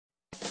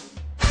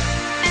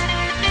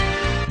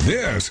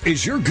This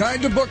is your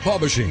guide to book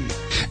publishing.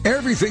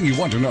 Everything you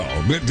want to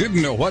know but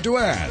didn't know what to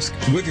ask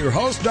with your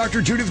host,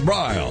 Dr. Judith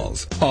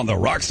Briles, on the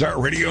Rockstar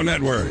Radio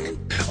Network.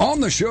 On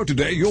the show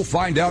today, you'll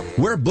find out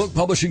where book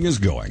publishing is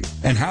going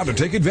and how to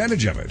take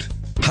advantage of it.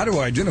 How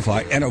to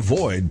identify and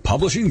avoid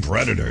publishing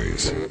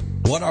predators.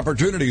 What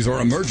opportunities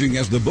are emerging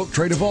as the book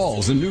trade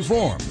evolves in new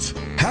forms.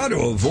 How to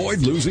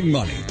avoid losing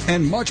money,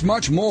 and much,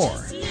 much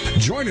more.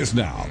 Join us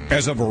now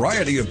as a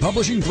variety of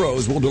publishing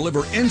pros will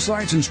deliver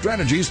insights and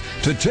strategies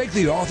to take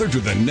the author to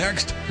the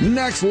next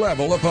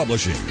level of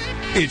publishing.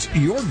 It's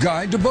your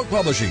guide to book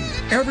publishing.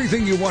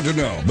 Everything you want to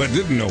know but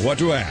didn't know what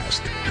to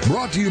ask.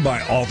 Brought to you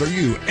by Author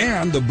U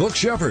and the Book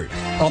Shepherd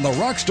on the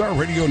Rockstar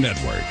Radio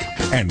Network.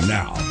 And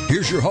now,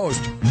 here's your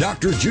host,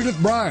 Dr. Judith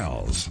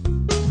Briles.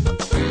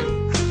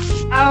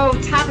 Oh,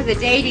 top of the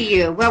day to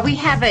you. Well, we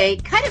have a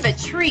kind of a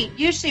treat.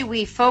 Usually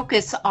we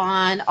focus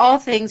on all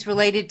things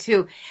related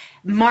to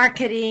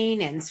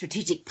marketing and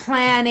strategic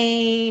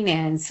planning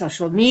and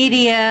social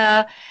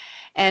media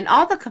and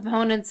all the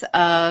components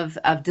of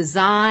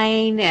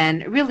design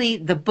and really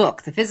the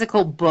book, the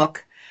physical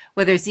book,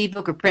 whether it's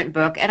ebook or print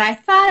book. And I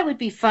thought it would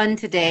be fun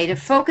today to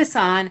focus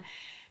on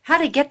how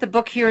to get the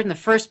book here in the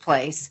first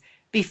place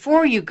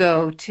before you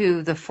go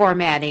to the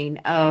formatting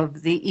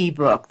of the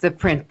ebook, the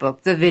print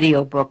book, the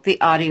video book, the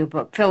audio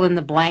book, fill in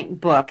the blank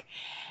book.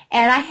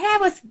 And I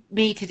have with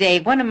me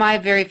today one of my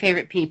very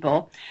favorite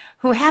people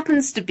who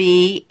happens to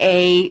be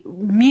a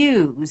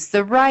muse,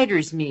 the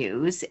writer's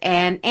muse,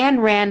 and Anne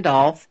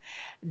Randolph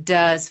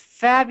does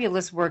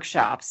fabulous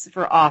workshops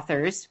for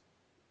authors.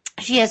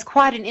 She has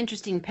quite an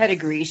interesting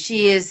pedigree.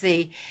 She is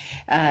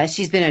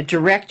she's been a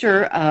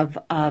director of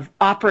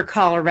Opera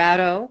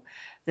Colorado,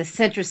 the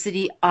Central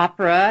City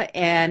Opera,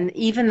 and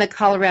even the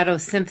Colorado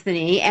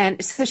Symphony.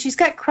 And so she's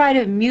got quite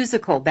a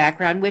musical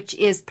background, which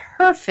is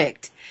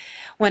perfect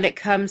when it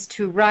comes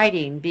to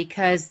writing,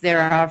 because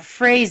there are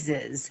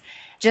phrases,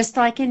 just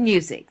like in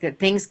music, that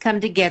things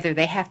come together.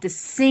 They have to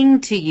sing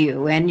to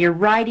you, and your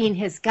writing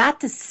has got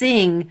to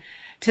sing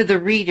to the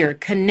reader,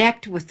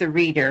 connect with the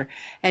reader,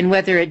 and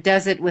whether it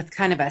does it with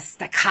kind of a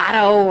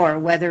staccato or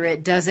whether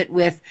it does it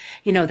with,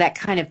 that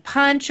kind of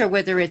punch, or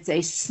whether it's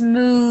a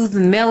smooth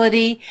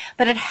melody,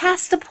 but it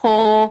has to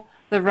pull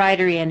the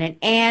writer in. And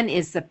Anne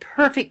is the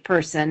perfect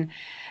person.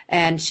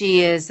 And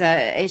she is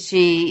a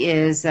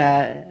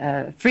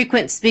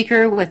frequent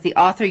speaker with the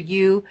Author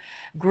U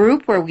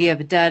group, where we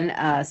have done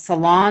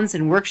salons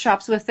and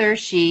workshops with her.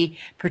 She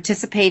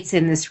participates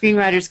in the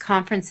Screenwriters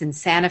Conference in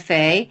Santa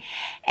Fe,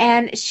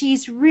 and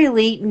she's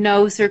really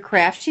knows her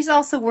craft. She's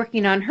also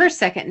working on her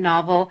second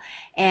novel,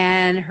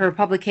 and her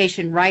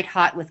publication, Write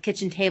Hot with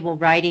Kitchen Table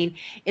Writing,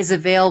 is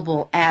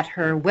available at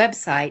her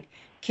website,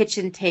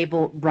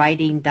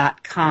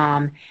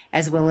 kitchentablewriting.com,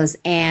 as well as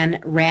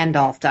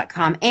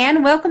AnneRandolph.com.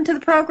 Anne, welcome to the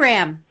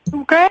program.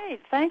 Great.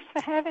 Thanks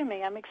for having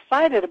me. I'm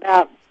excited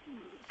about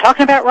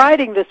talking about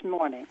writing this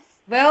morning.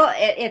 Well,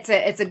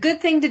 it's a good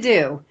thing to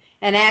do.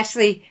 And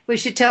actually, we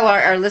should tell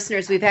our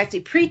listeners we've actually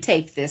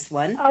pre-taped this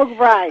one. Oh,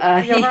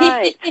 right. You're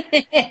right.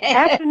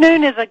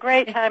 Afternoon is a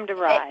great time to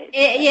write.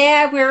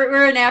 Yeah,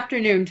 we're in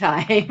afternoon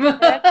time.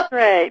 That's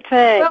great.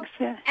 Thanks.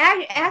 Well,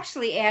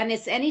 actually, Anne,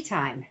 it's any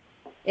time.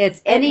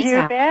 It's any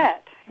time. You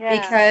bet.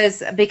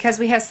 Yeah. Because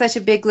we have such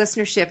a big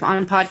listenership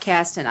on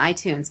podcast and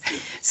iTunes.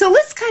 So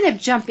let's kind of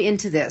jump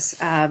into this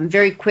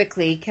very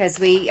quickly,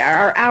 because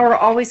our hour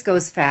always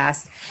goes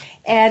fast.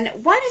 And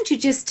why don't you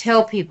just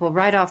tell people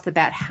right off the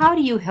bat, how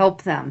do you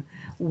help them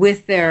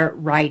with their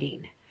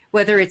writing,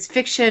 whether it's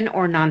fiction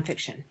or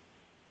nonfiction?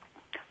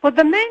 Well,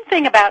 the main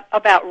thing about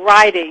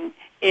writing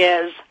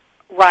is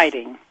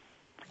writing.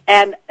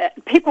 And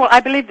I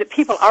believe that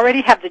people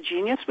already have the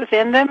genius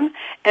within them,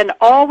 and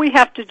all we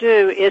have to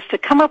do is to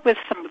come up with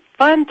some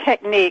fun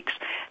techniques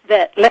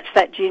that lets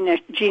that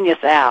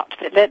genius out,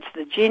 that lets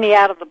the genie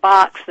out of the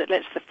box, that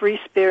lets the free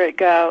spirit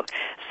go.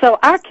 So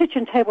our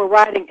kitchen table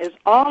writing is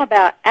all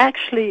about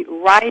actually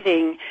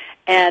writing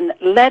and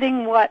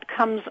letting what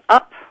comes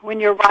up when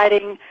you're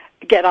writing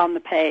get on the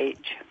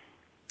page.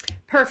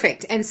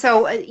 Perfect. And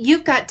so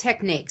you've got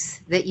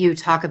techniques that you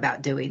talk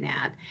about doing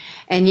that.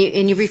 And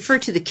you refer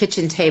to the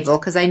kitchen table,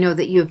 because I know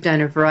that you've done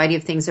a variety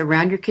of things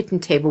around your kitchen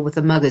table with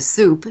a mug of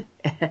soup,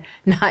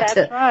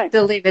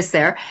 to leave us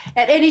there,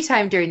 at any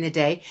time during the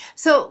day.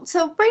 So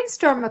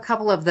brainstorm a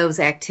couple of those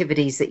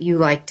activities that you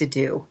like to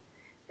do.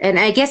 And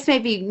I guess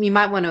maybe you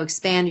might want to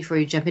expand before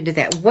you jump into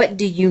that. What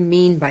do you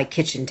mean by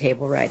kitchen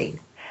table writing?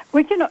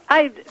 Well,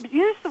 I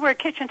use the word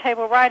kitchen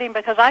table writing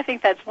because I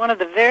think that's one of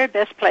the very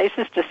best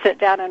places to sit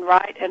down and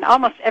write, and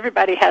almost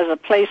everybody has a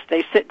place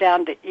they sit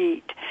down to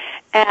eat.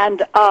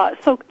 And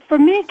so for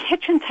me,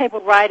 kitchen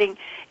table writing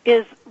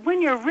is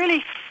when you're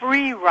really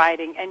free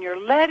writing and you're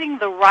letting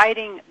the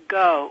writing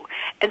go.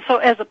 And so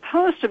as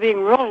opposed to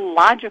being real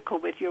logical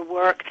with your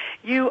work,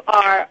 you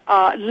are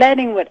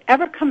letting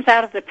whatever comes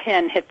out of the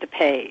pen hit the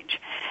page.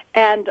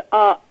 And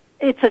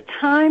it's a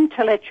time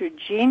to let your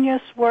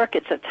genius work.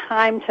 It's a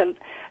time to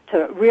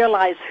to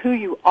realize who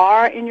you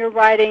are in your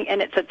writing,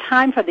 and it's a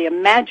time for the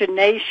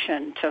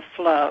imagination to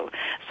flow.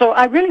 So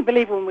I really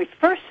believe when we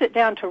first sit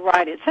down to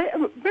write, it's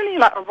really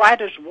like a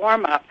writer's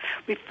warm-up.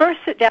 We first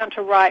sit down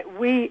to write,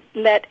 we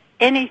let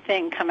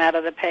anything come out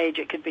of the page.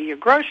 It could be your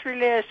grocery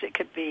list. It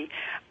could be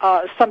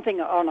something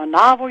on a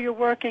novel you're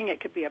working. It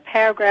could be a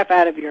paragraph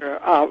out of your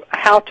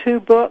how-to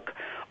book.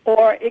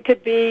 Or it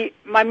could be,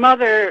 my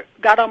mother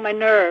got on my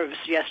nerves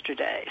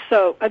yesterday.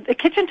 So the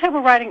kitchen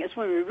table writing is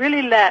when we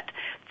really let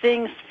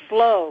things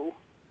flow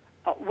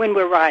when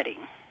we're writing.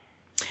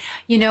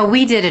 You know,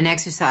 we did an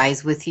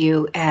exercise with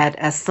you at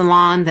a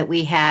salon that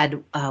we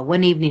had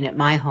one evening at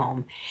my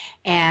home,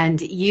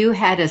 and you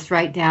had us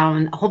write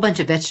down a whole bunch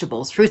of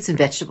vegetables, fruits and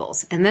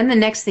vegetables. And then the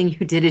next thing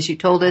you did is you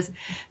told us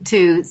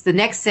the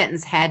next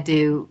sentence had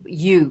to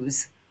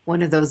use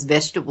one of those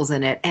vegetables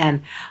in it.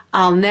 And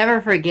I'll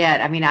never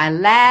forget, I mean, I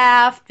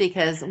laughed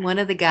because one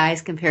of the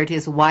guys compared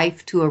his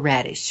wife to a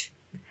radish.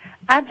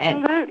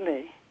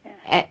 Absolutely.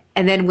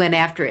 And then went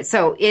after it.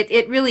 So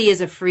it really is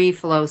a free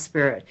flow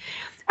spirit.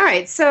 All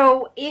right,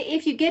 so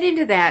if you get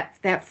into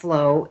that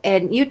flow,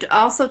 and you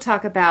also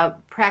talk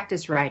about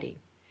practice writing,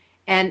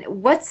 and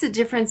what's the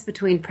difference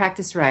between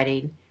practice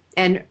writing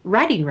and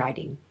writing?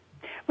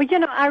 Well, you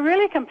know, I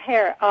really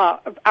compare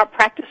our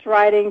practice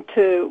writing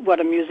to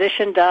what a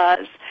musician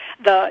does.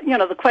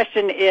 The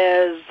question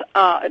is,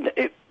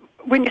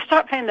 when you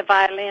start playing the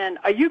violin,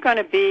 are you going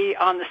to be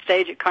on the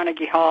stage at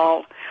Carnegie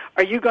Hall?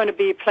 Are you going to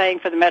be playing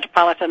for the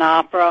Metropolitan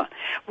Opera?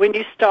 When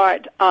you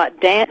start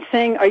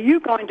dancing, are you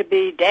going to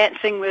be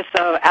dancing with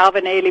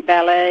Alvin Ailey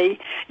Ballet?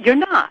 You're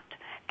not.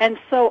 And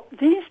so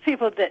these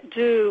people that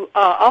do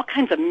all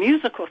kinds of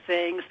musical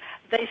things,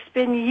 they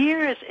spend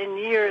years and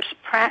years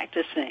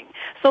practicing.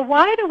 So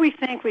why do we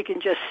think we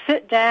can just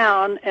sit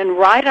down and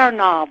write our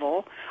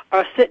novel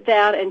or sit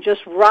down and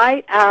just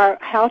write our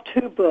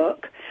how-to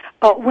book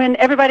when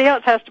everybody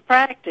else has to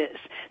practice?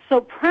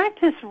 So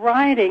practice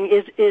writing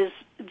is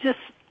just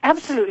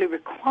absolutely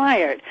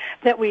required,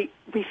 that we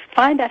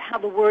find out how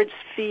the words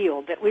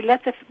feel, that we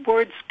let the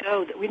words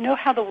go, that we know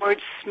how the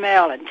words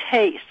smell and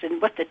taste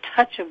and what the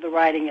touch of the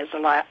writing is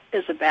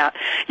about.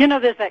 You know,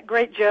 there's that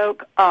great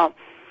joke.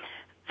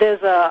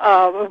 There's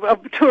a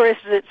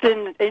tourist that's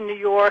in New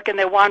York, and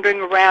they're wandering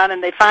around,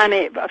 and they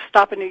finally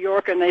stop in New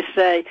York, and they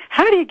say,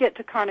 how do you get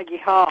to Carnegie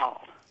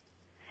Hall?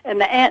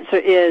 And the answer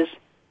is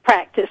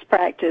practice,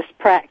 practice,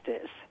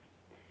 practice.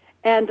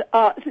 And,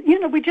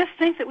 we just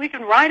think that we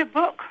can write a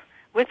book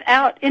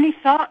without any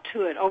thought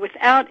to it or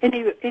without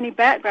any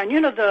background. You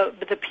know,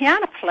 the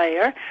piano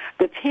player,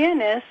 the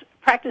pianist,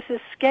 practices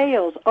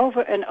scales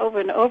over and over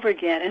and over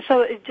again. And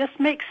so it just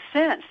makes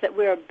sense that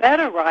we're a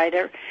better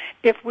writer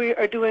if we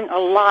are doing a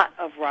lot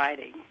of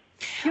writing.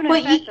 You know,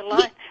 well, in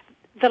fact,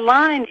 the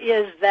line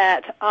is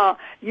that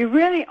you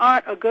really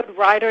aren't a good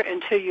writer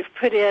until you've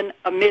put in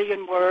 1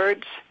 million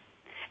words.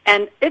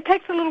 And it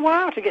takes a little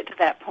while to get to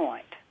that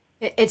point.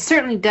 It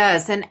certainly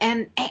does. And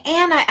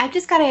I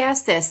just got to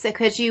ask this,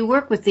 because you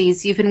work with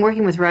you've been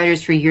working with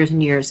writers for years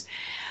and years,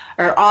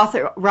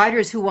 or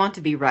writers who want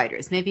to be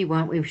writers. Maybe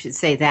we should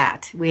say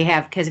that.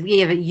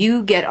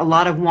 You get a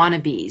lot of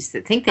wannabes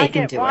that think they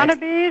can do it. I get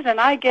wannabes, and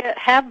I get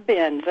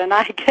have-beens, and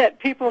I get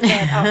people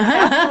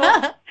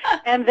that are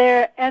and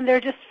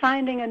they're just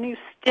finding a new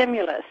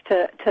stimulus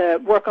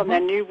to work on their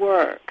new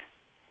work.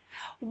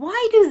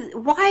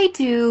 Why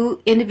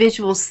do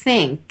individuals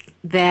think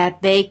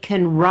that they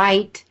can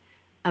write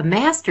a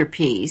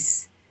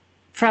masterpiece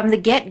from the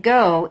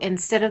get-go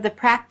instead of the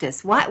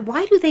practice?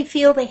 Why do they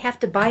feel they have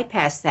to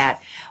bypass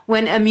that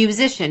when a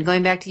musician,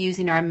 going back to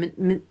using our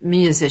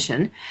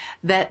musician,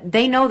 that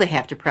they know they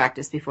have to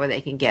practice before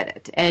they can get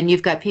it? And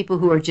you've got people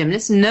who are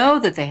gymnasts know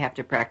that they have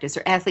to practice,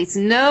 or athletes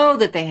know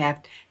that they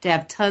have to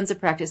have tons of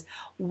practice.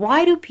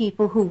 Why do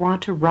people who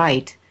want to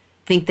write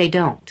think they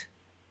don't?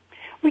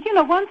 Well, you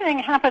know, one thing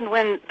happened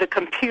when the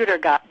computer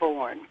got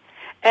born.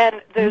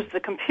 And there's the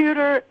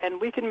computer, and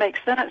we can make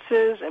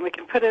sentences, and we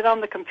can put it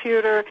on the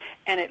computer,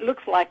 and it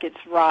looks like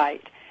it's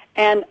right.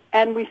 And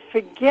we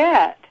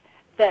forget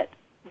that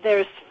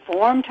there's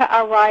form to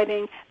our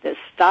writing, there's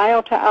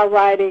style to our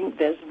writing,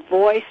 there's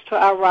voice to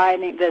our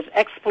writing, there's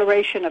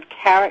exploration of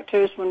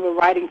characters when we're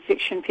writing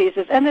fiction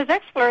pieces, and there's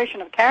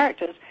exploration of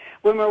characters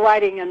when we're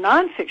writing a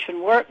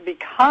nonfiction work,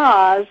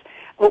 because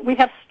we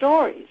have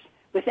stories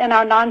within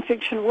our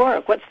nonfiction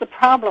work. What's the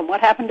problem? What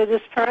happened to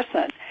this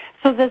person?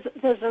 So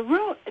there's a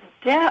real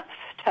depth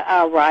to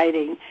our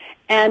writing,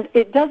 and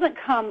it doesn't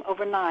come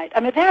overnight.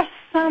 I mean, there are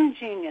some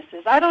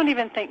geniuses. I don't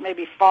even think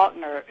maybe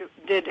Faulkner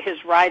did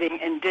his writing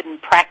and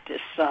didn't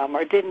practice some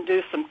or didn't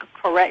do some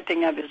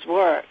correcting of his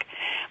work.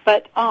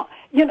 But,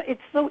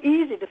 it's so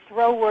easy to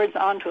throw words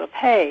onto a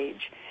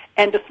page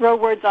and to throw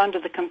words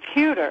onto the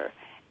computer.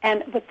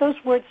 But those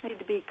words need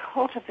to be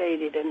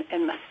cultivated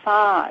and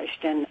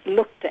massaged and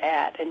looked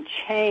at and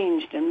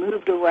changed and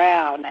moved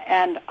around.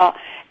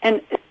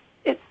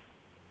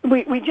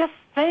 We just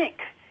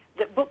think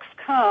that books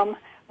come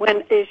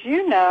when, as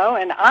you know,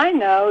 and I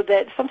know,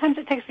 that sometimes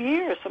it takes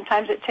years,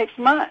 sometimes it takes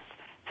months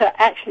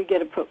to actually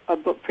get a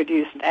book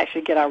produced and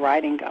actually get our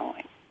writing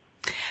going.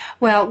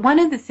 Well, one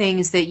of the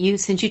things that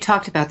since you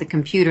talked about the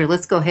computer,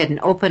 let's go ahead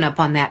and open up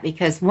on that,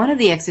 because one of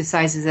the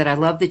exercises that I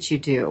love that you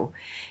do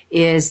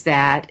is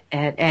that,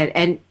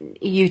 and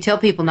you tell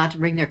people not to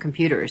bring their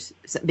computers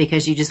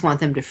because you just want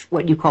them to,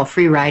 what you call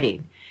free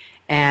writing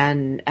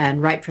and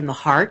write from the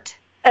heart.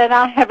 And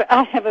I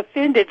have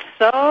offended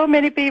so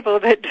many people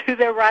that do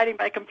their writing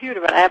by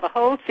computer, but I have a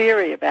whole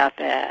theory about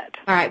that.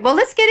 All right. Well,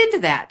 let's get into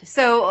that.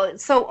 So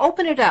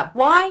open it up.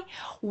 Why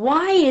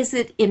is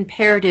it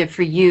imperative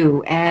for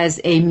you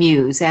as a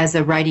muse, as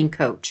a writing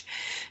coach,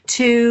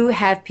 to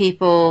have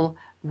people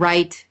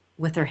write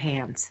with their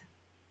hands?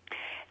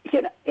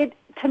 You know,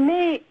 to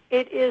me,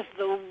 it is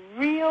the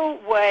real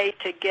way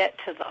to get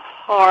to the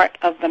heart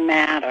of the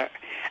matter.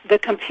 The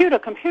computer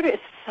is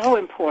so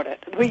important.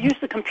 We use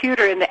the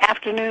computer in the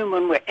afternoon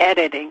when we're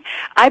editing.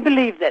 I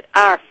believe that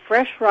our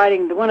fresh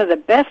writing, one of the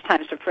best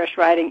times for fresh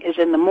writing is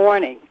in the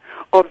morning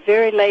or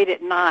very late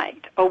at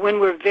night or when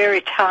we're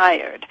very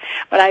tired.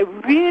 But I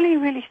really,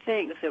 really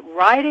think that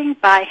writing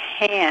by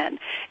hand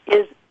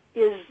is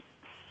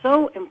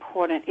so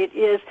important. It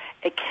is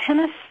a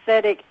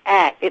kinesthetic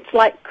act. It's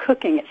like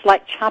cooking. It's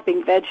like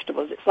chopping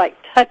vegetables. It's like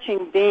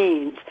touching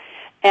beans.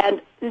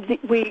 And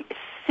we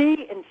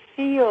see and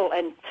feel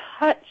and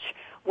touch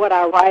what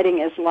our writing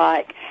is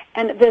like.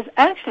 And there's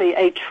actually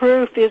a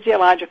true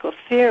physiological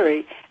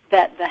theory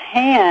that the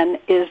hand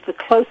is the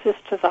closest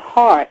to the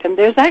heart. And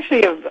there's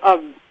actually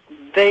a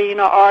vein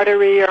or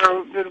artery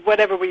or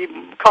whatever we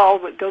call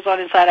what goes on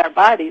inside our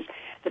bodies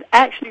that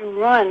actually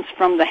runs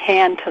from the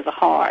hand to the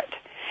heart.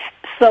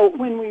 So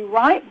when we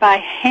write by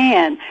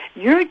hand,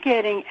 you're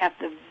getting at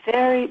the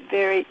very,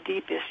 very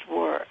deepest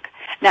work.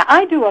 Now,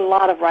 I do a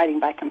lot of writing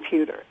by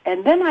computer,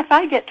 and then if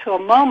I get to a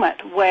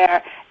moment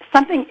where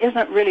something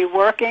isn't really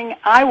working,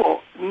 I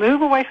will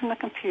move away from the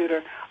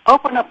computer,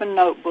 open up a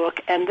notebook,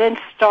 and then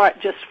start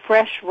just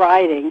fresh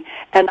writing.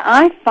 And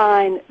I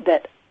find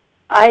that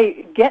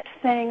I get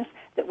things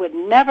that would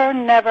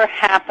never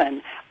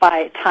happen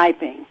by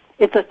typing.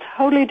 It's a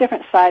totally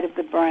different side of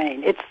the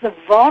brain. It's the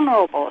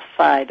vulnerable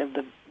side of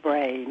the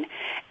brain.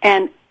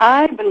 And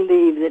I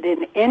believe that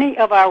in any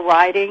of our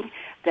writing,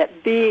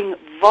 that being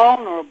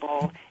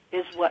vulnerable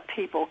is what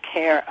people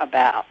care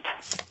about.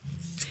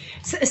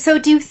 So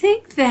do you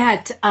think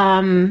that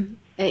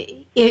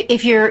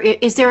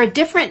is there a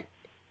different,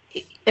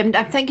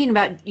 I'm thinking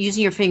about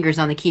using your fingers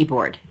on the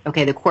keyboard,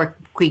 okay, the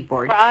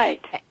keyboard.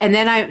 Right. And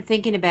then I'm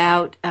thinking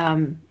about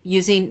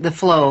using the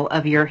flow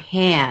of your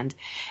hand.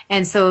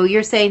 And so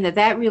you're saying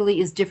that really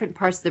is different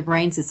parts of the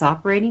brains that's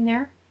operating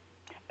there?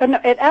 No,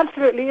 it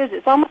absolutely is.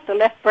 It's almost a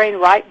left brain,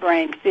 right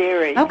brain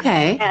theory.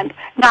 Okay. And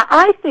now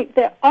I think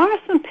there are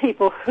some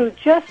people who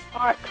just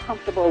aren't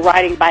comfortable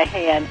writing by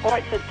hand, or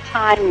it's a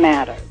time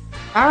matter.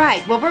 All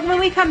right. Well, when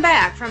we come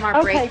back from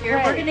our break here,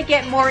 great. We're going to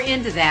get more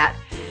into that.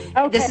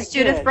 Okay, this is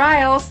Judith good.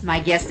 Briles.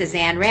 My guest is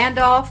Ann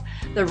Randolph,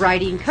 the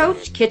writing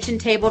coach, kitchen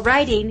table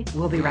writing.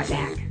 We'll be right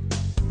back.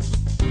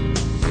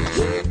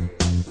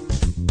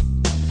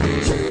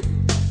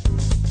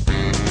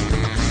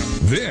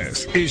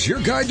 This is your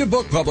guide to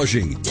book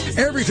publishing.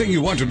 Everything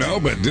you want to know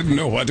but didn't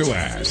know what to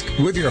ask.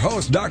 With your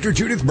host, Dr.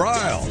 Judith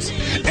Briles.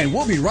 And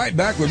we'll be right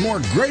back with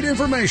more great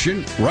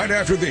information right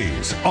after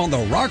these on the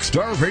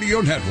Rockstar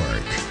Radio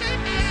Network.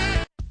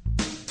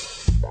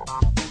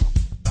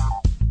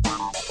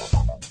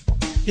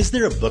 Is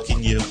there a book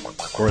in you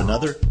or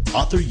another?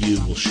 Author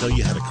U will show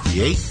you how to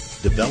create,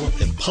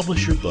 develop, and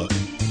publish your book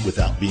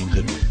without being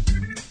hoodwinked.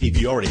 If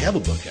you already have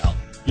a book out,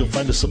 you'll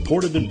find a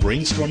supportive and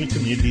brainstorming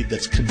community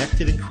that's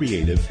connected and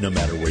creative no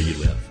matter where you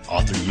live.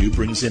 Author U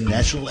brings in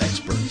national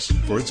experts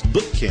for its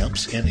book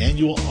camps and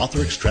annual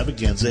author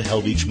extravaganza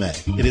held each May.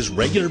 It has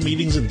regular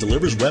meetings and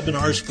delivers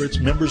webinars for its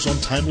members on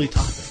timely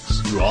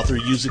topics. Through Author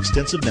U's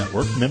extensive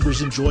network,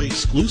 members enjoy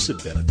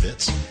exclusive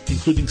benefits,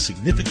 including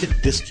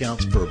significant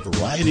discounts for a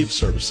variety of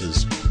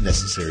services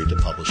necessary to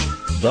publishing.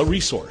 The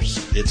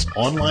Resource, its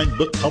online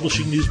book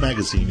publishing news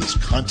magazine, is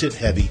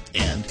content-heavy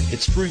and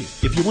it's free.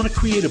 If you want to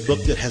create a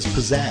book that has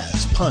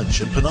pizzazz, punch,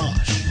 and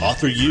panache,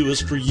 Author U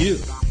is for you.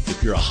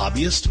 If you're a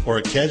hobbyist or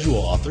a casual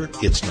author,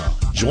 it's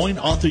not. Join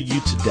Author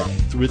U today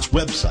through its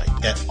website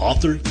at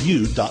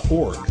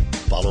authoru.org.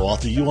 Follow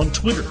Author U on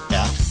Twitter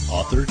at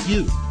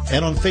AuthorU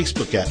and on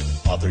Facebook at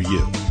Author U,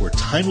 where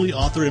timely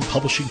author and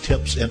publishing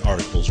tips and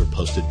articles are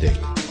posted daily.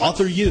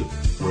 Author U,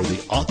 where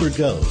the author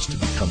goes to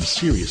become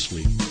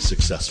seriously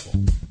successful.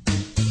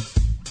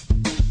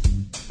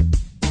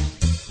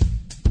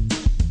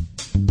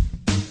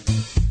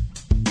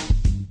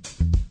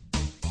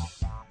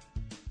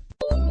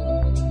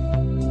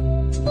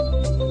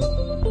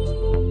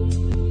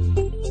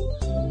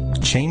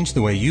 Change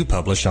the way you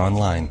publish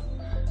online.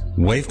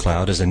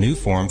 WaveCloud is a new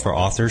form for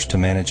authors to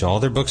manage all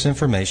their books'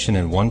 information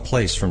in one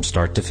place from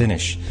start to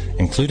finish,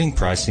 including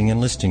pricing and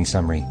listing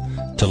summary.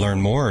 To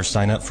learn more or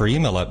sign up for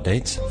email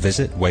updates,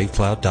 visit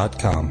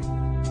wavecloud.com.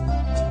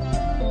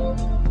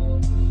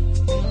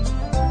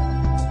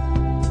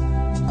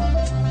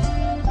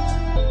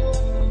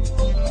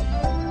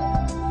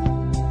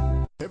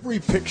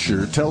 Every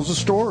picture tells a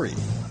story.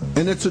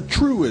 And it's a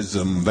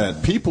truism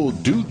that people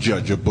do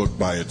judge a book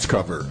by its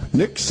cover.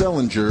 Nick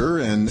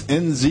Sellinger and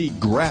NZ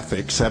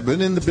Graphics have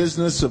been in the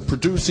business of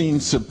producing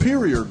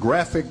superior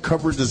graphic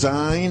cover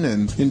design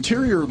and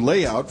interior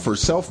layout for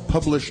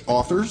self-published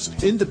authors,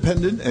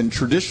 independent and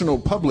traditional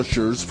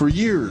publishers for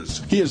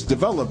years. He has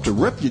developed a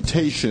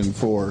reputation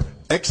for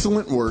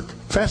excellent work,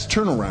 fast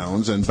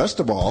turnarounds, and best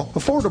of all,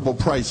 affordable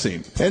pricing.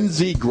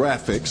 NZ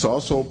Graphics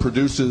also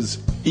produces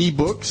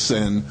ebooks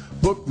and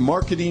book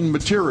marketing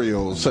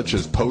materials such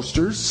as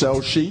posters,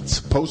 sell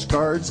sheets,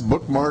 postcards,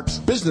 bookmarks,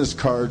 business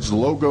cards,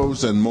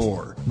 logos, and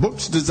more.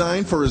 Books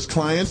designed for his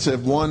clients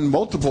have won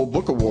multiple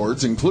book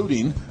awards,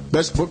 including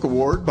Best Book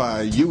Award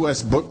by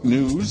U.S. Book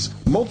News,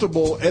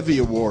 multiple Evie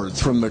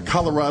Awards from the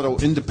Colorado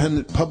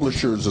Independent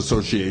Publishers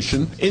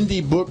Association,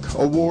 Indie Book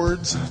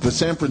Awards, the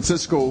San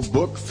Francisco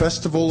Book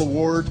Festival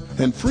Award,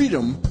 and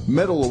Freedom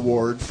Medal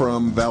Award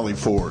from Valley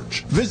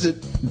Forge.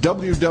 Visit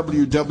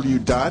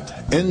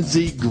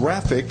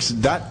www.nzgraphics.com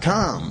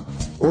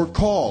or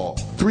call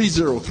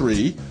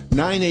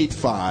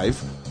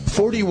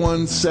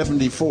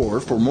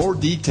 303-985-4174 for more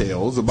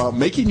details about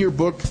making your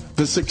book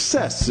the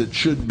success it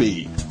should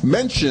be.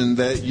 Mention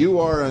that you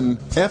are an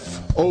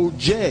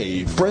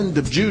FOJ, friend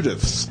of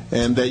Judith's,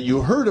 and that you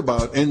heard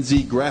about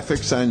NZ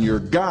Graphics on your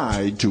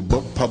guide to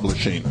book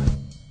publishing.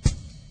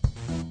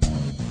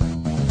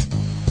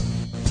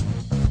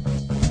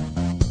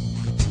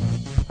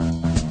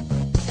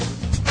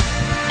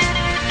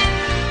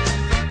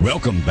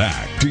 Welcome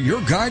back to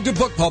your guide to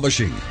book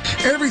publishing.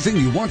 Everything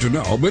you want to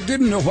know but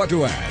didn't know what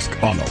to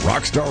ask on the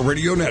Rockstar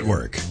Radio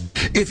Network.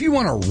 If you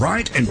want to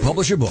write and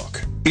publish a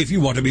book, if you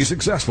want to be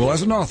successful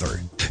as an author,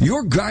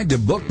 your guide to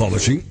book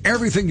publishing,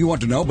 everything you want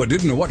to know but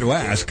didn't know what to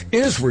ask,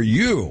 is for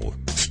you.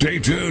 Stay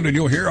tuned and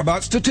you'll hear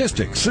about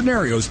statistics,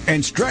 scenarios,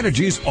 and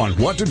strategies on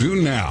what to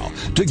do now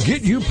to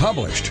get you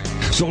published.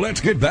 So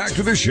let's get back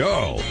to the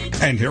show.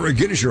 And here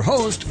again is your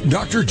host,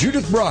 Dr.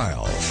 Judith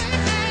Briles.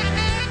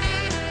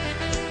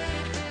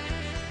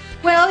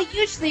 Well,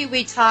 usually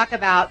we talk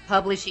about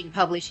publishing,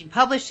 but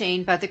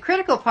the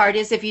critical part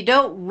is if you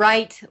don't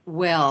write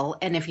well,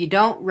 and if you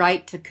don't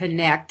write to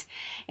connect,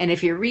 and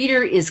if your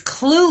reader is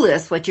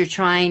clueless what you're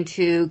trying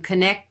to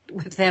connect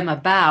with them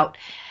about,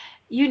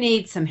 you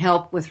need some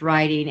help with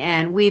writing.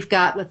 And we've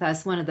got with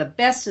us one of the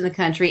best in the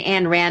country,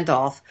 Ann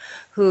Randolph,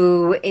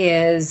 who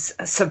is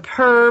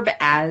superb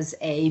as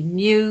a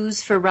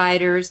muse for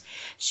writers.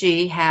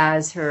 She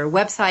has her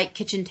website,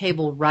 Kitchen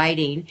Table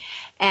Writing.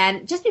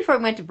 And just before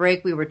we went to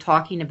break, we were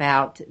talking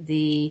about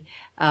the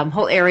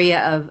whole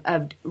area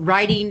of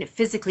writing,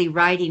 physically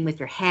writing with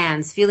your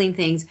hands, feeling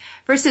things,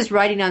 versus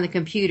writing on the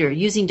computer,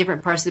 using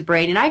different parts of the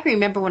brain. And I can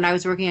remember when I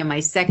was working on my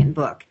second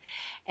book,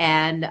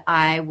 and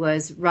I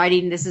was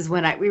writing, this is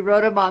when we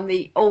wrote them on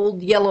the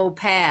old yellow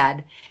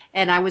pad,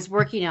 and I was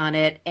working on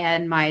it,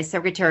 and my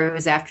secretary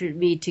was after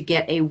me to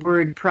get a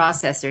word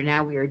processor.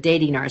 Now we are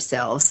dating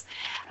ourselves.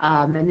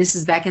 And this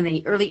is back in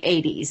the early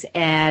 80s.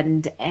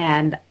 And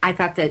I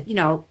thought that,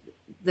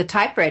 the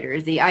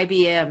typewriter, the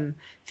IBM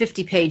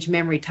 50-page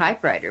memory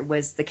typewriter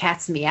was the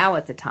cat's meow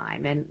at the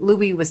time. And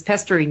Louie was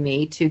pestering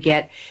me to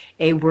get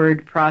a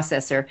word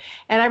processor.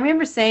 And I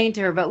remember saying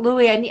to her, but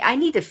Louie, I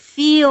need to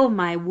feel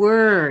my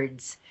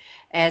words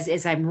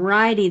as I'm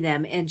writing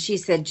them. And she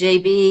said,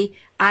 JB,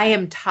 I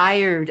am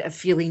tired of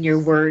feeling your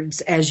words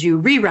as you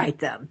rewrite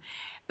them.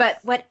 But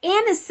what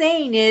Ann is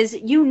saying is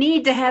you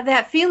need to have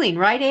that feeling,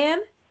 right,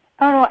 Ann?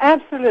 Oh, no,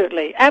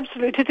 absolutely,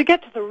 absolutely. To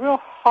get to the real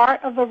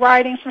heart of the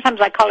writing,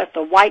 sometimes I call it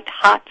the white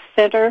hot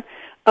center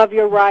of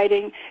your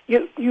writing.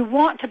 You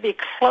want to be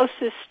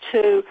closest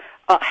to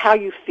how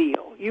you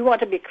feel. You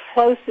want to be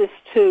closest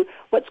to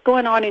what's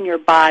going on in your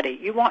body.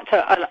 You want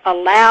to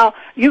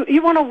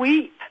you want to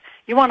weep.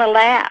 You want to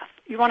laugh.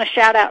 You want to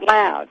shout out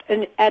loud.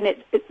 And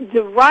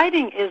the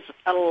writing is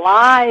a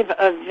live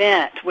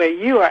event where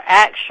you are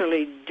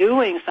actually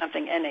doing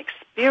something and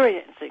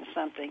experiencing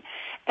something.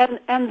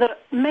 And the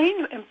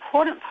main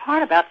important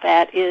part about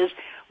that is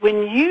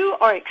when you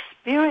are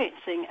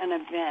experiencing an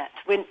event,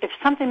 if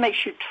something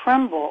makes you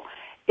tremble,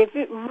 if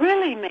it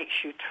really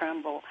makes you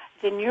tremble,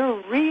 then your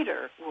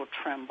reader will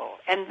tremble.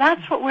 And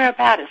that's what we're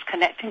about, is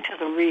connecting to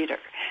the reader,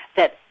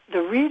 that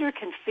the reader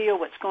can feel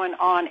what's going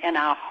on in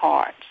our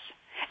hearts.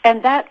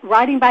 And that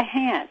writing by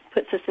hand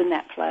puts us in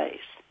that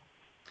place.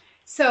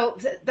 So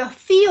the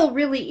feel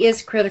really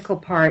is critical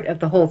part of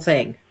the whole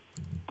thing.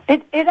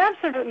 It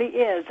absolutely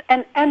is.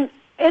 And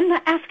in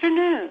the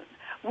afternoon,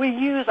 we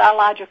use our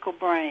logical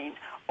brain.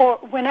 Or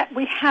when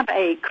we have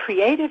a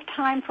creative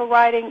time for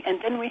writing, and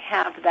then we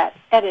have that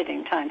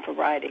editing time for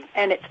writing.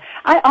 And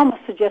I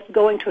almost suggest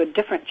going to a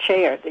different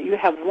chair, that you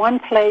have one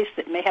place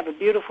that may have a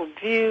beautiful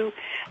view,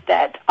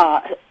 that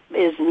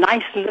is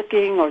nice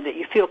looking, or that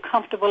you feel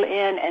comfortable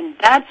in, and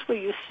that's where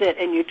you sit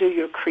and you do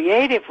your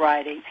creative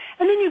writing.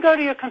 And then you go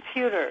to your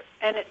computer,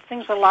 and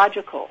things are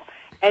logical,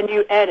 and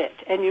you edit,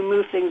 and you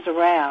move things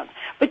around.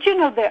 But,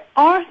 there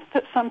are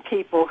some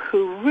people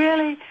who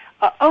really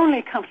are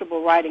only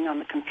comfortable writing on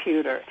the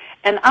computer.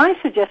 And I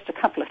suggest a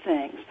couple of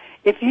things.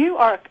 If you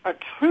are a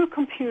true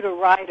computer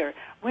writer,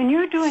 when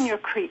you're doing your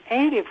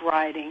creative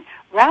writing,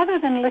 rather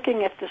than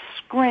looking at the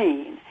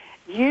screen,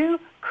 you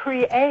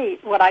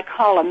create what I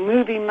call a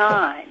movie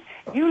mind.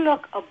 You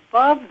look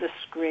above the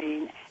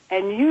screen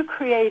and you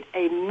create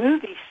a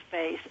movie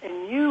space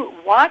and you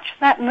watch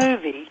that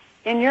movie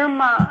in your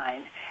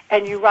mind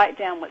and you write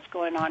down what's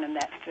going on in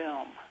that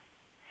film.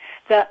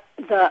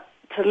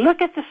 To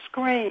look at the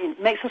screen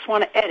makes us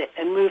want to edit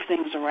and move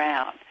things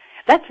around.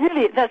 That's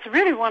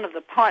really one of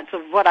the parts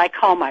of what I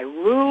call my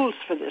rules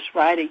for this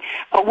writing.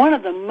 One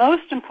of the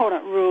most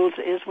important rules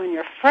is when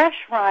you're fresh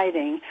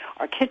writing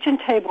or kitchen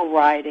table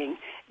writing,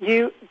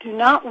 you do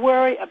not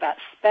worry about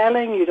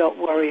spelling, you don't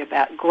worry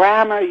about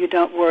grammar, you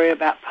don't worry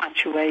about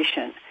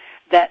punctuation.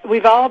 That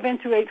we've all been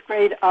through 8th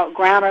grade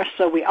grammar,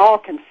 so we all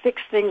can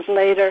fix things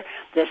later.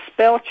 The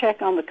spell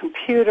check on the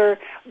computer,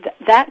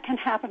 that can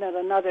happen at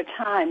another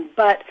time.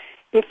 But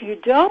if you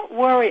don't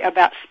worry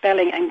about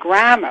spelling and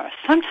grammar,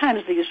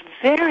 sometimes these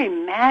very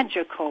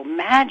magical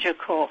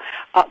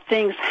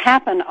things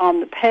happen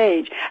on the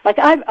page. Like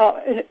I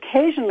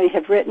occasionally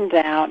have written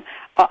down,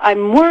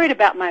 I'm worried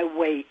about my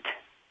weight,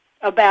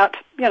 about,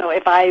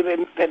 if I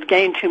have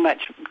gained too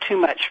much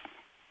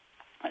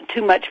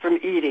from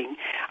eating.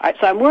 All right,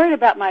 so I'm worried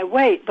about my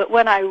weight, but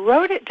when I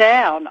wrote it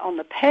down on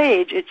the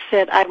page, it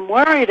said, I'm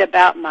worried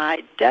about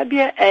my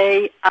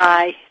WAIT.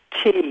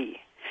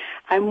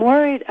 I'm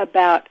worried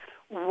about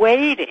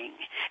waiting,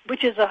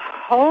 which is a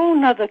whole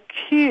nother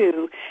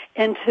cue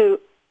into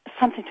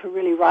something to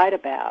really write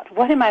about.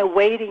 What am I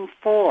waiting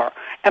for?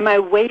 Am I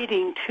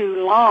waiting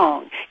too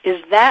long?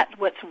 Is that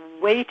what's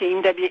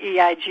waiting,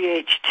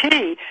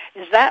 WEIGHT,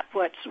 is that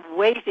what's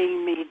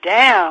weighting me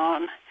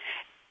down?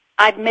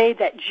 I've made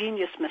that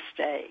genius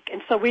mistake.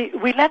 And so we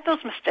let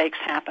those mistakes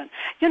happen.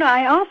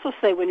 I also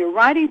say when you're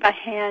writing by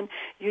hand,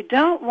 you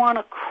don't want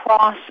to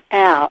cross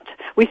out.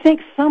 We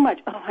think so much,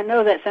 I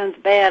know that sounds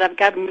bad. I've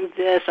got to move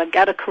this. I've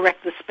got to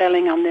correct the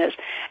spelling on this.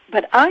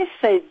 But I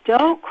say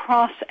don't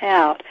cross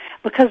out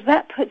because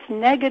that puts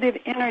negative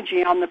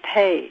energy on the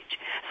page.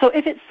 So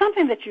if it's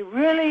something that you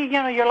really,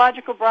 your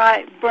logical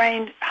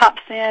brain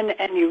hops in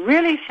and you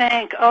really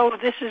think,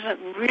 this isn't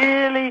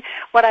really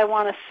what I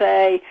want to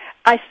say,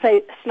 I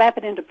say slap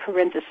it into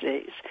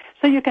parentheses.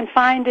 So you can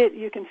find it,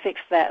 you can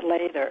fix that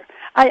later.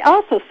 I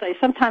also say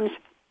sometimes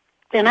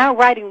in our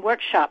writing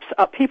workshops,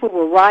 people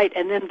will write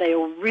and then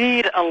they'll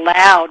read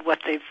aloud what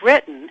they've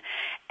written.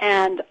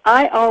 And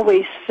I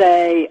always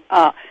say,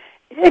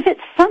 if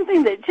it's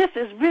something that just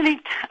is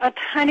really a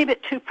tiny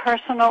bit too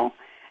personal,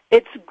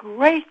 it's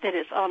great that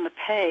it's on the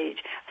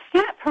page.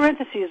 Slap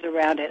parentheses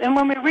around it. And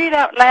when we read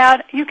out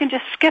loud, you can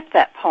just skip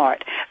that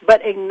part.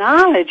 But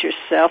acknowledge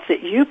yourself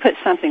that you put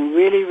something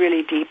really,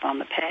 really deep on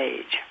the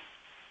page.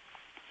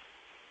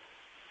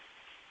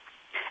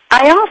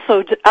 I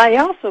also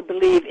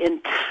believe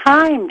in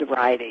timed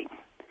writing.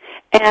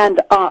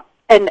 And I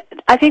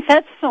think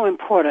that's so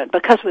important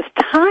because with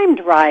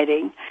timed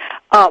writing,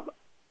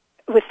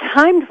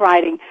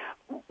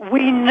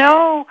 we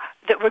know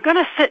that we're going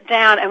to sit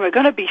down and we're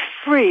going to be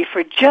free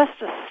for just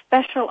a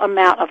special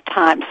amount of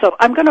time. So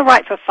I'm going to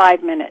write for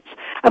 5 minutes.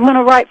 I'm going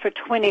to write for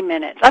 20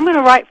 minutes. I'm going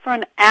to write for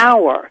an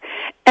hour.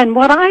 And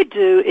what I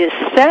do is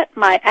set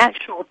my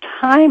actual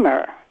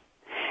timer.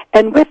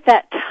 And with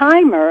that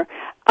timer,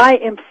 I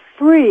am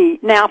free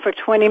now for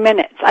 20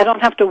 minutes. I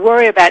don't have to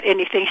worry about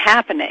anything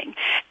happening.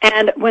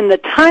 And when the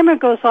timer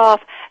goes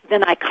off,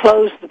 then I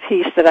close the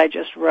piece that I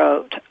just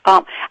wrote.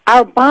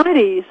 Our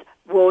bodies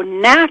will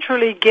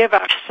naturally give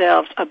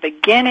ourselves a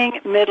beginning,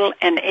 middle,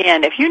 and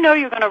end. If you know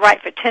you're going to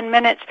write for 10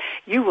 minutes,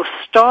 you will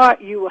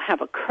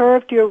have a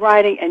curve to your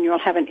writing, and you'll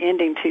have an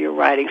ending to your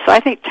writing. So I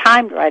think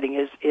timed writing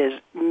is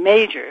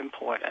major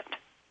important.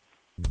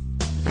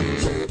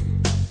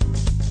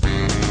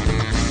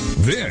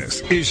 This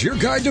is your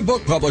guide to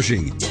book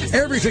publishing.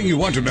 Everything you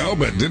want to know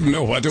but didn't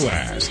know what to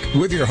ask.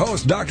 With your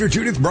host, Dr.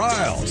 Judith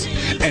Briles.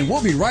 And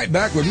we'll be right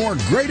back with more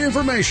great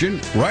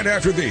information right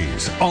after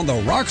these on the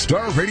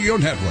Rockstar Radio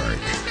Network.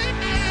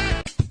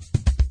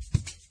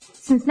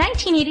 Since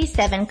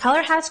 1987,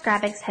 Color House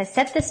Graphics has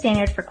set the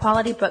standard for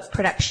quality book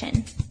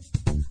production.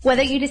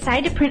 Whether you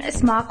decide to print a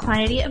small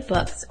quantity of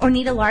books or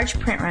need a large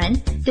print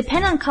run,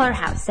 depend on Color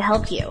House to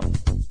help you.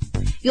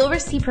 You'll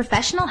receive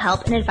professional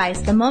help and advice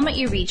the moment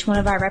you reach one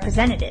of our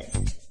representatives.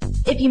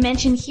 If you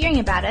mention hearing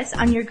about us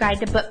on your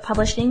guide to book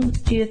publishing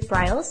with Judith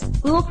Briles,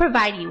 we will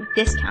provide you a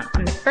discount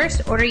on the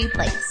first order you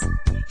place.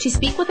 To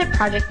speak with a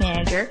project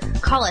manager,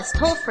 call us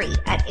toll-free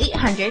at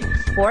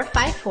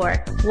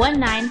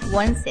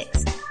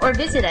 800-454-1916 or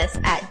visit us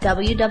at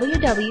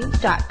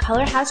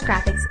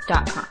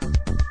www.colorhousegraphics.com.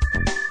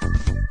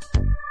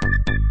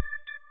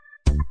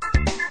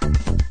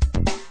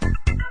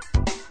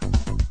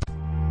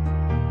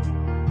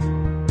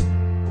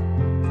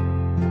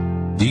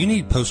 Do you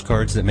need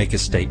postcards that make a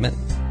statement?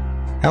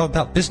 How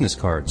about business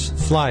cards,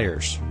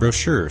 flyers,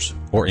 brochures,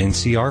 or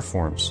NCR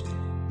forms?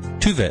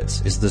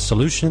 Tuvets is the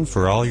solution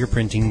for all your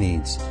printing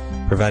needs.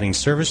 Providing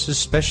services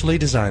specially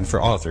designed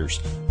for authors,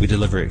 we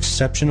deliver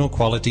exceptional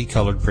quality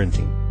colored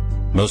printing.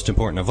 Most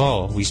important of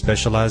all, we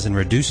specialize in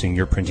reducing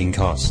your printing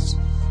costs.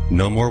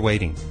 No more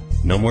waiting.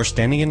 No more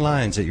standing in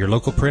lines at your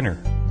local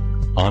printer.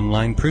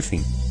 Online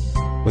proofing.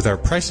 With our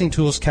Pricing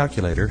Tools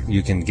calculator,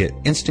 you can get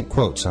instant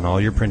quotes on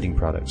all your printing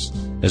products,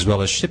 as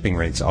well as shipping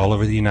rates all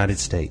over the United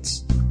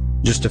States.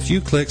 Just a few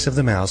clicks of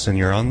the mouse and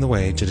you're on the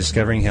way to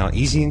discovering how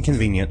easy and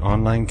convenient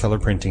online color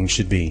printing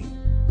should be.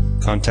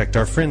 Contact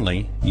our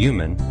friendly,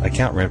 human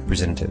account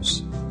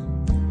representatives.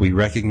 We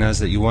recognize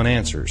that you want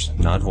answers,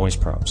 not voice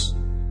prompts.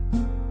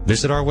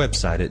 Visit our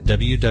website at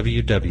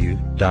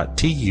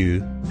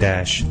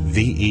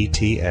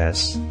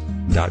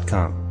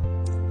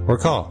www.tu-vets.com or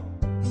call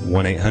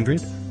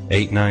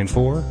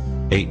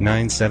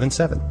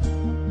 1-800-894-8977.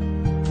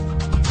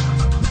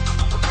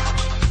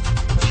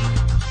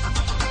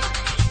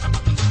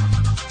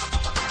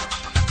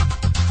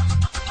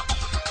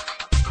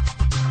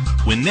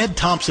 When Ned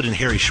Thompson and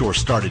Harry Shore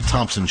started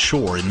Thompson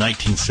Shore in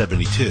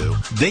 1972,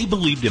 they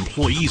believed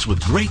employees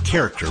with great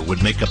character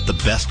would make up the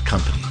best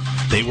company.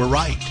 They were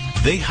right.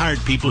 They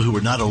hired people who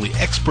were not only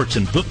experts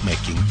in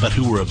bookmaking, but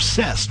who were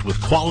obsessed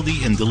with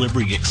quality and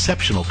delivering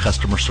exceptional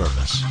customer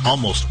service.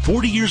 Almost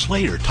 40 years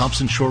later,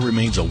 Thompson Shore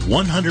remains a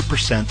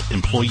 100%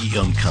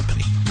 employee-owned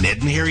company.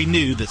 Ned and Harry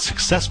knew that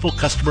successful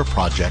customer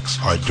projects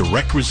are a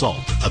direct result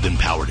of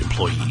empowered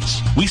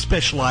employees. We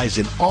specialize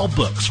in all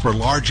books for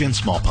large and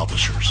small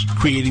publishers,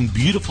 creating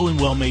beautiful and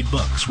well-made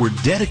books. We're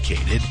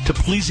dedicated to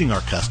pleasing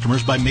our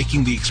customers by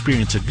making the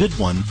experience a good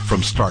one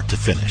from start to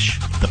finish.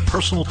 The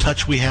personal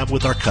touch we have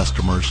with our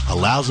customers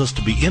allows us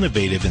to be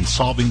innovative in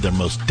solving their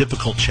most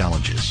difficult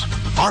challenges.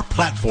 Our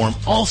platform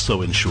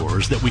also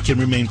ensures that we can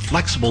remain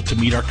flexible to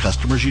meet our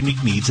customers'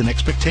 unique needs and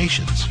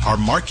expectations. Our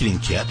marketing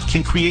kit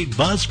can create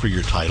buzz for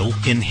your title,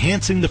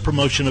 enhancing the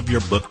promotion of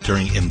your book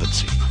during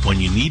infancy. When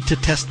you need to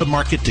test the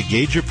market to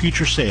gauge your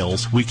future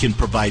sales, we can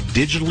provide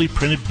digitally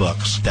printed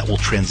books that will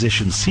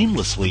transition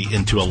seamlessly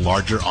into a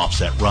larger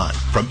offset run.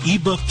 From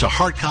ebook to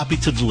hard copy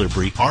to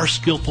delivery, our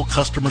skillful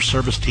customer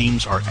service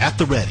teams are at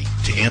the ready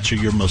to answer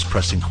your most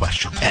pressing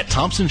question. At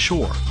Thompson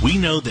Shore, we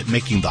know that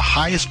making the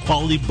highest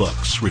quality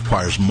books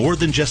requires more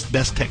than just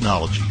best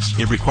technologies.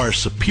 It requires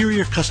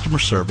superior customer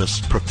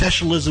service,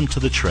 professionalism to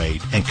the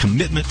trade, and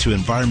commitment to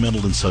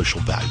environmental and social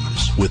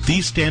values. With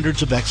these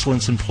standards of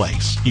excellence in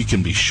place, you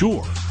can be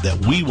sure that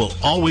we will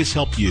always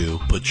help you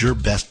put your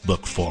best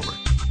book forward.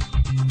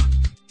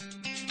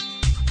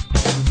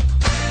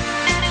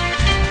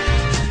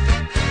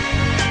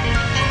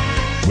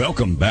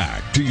 Welcome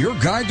back to your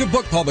guide to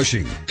book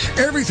publishing.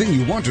 Everything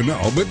you want to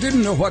know but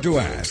didn't know what to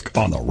ask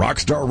on the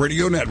Rockstar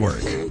Radio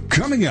Network.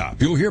 Coming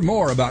up, you'll hear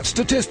more about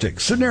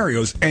statistics,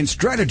 scenarios, and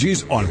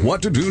strategies on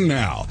what to do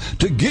now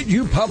to get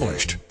you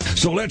published.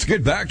 So let's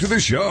get back to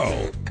the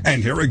show.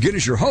 And here again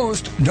is your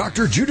host,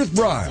 Dr. Judith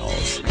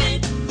Briles.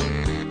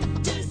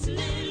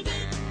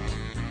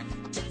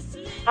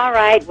 All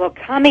right, well,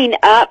 coming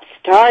up,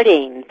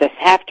 starting this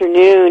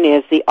afternoon,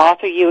 is the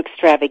Author U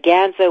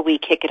Extravaganza. We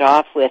kick it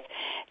off with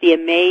the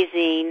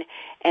amazing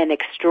and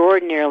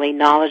extraordinarily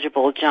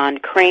knowledgeable John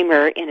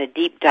Kramer in a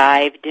deep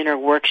dive dinner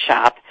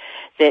workshop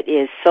that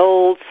is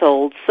sold,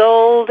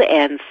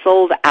 and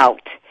sold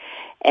out.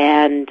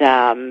 And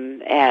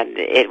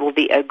it will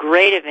be a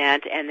great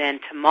event. And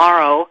then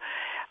tomorrow,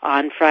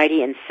 on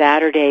Friday and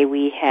Saturday,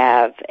 we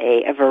have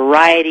a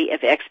variety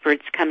of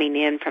experts coming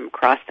in from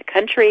across the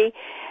country,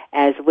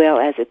 as well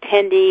as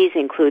attendees,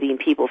 including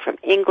people from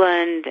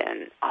England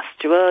and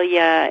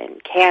Australia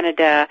and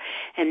Canada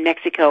and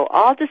Mexico,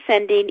 all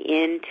descending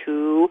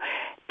into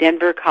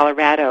Denver,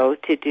 Colorado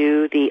to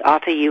do the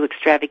Author U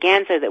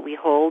Extravaganza that we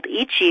hold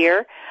each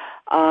year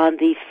on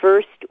the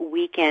first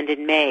weekend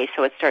in May.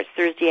 So it starts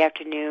Thursday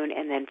afternoon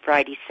and then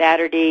Friday,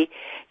 Saturday,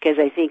 because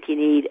I think you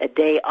need a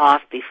day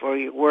off before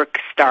your work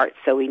starts.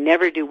 So we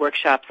never do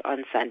workshops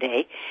on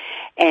Sunday.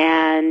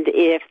 And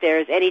if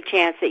there's any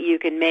chance that you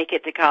can make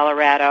it to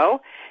Colorado,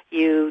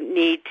 you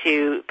need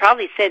to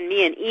probably send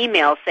me an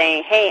email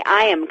saying, hey,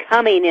 I am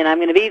coming and I'm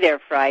going to be there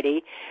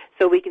Friday,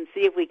 so we can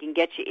see if we can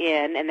get you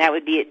in. And that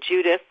would be at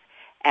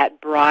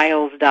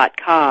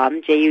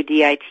Judith@Briles.com,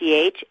 Judith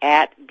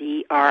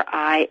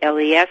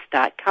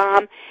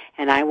 @BRILES.com,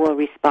 and I will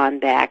respond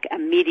back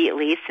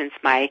immediately since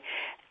my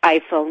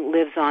iPhone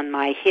lives on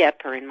my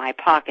hip or in my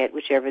pocket,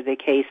 whichever the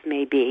case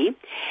may be.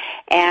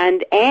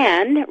 And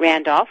Anne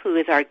Randolph, who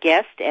is our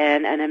guest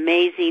and an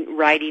amazing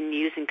writing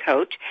muse and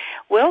coach,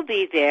 will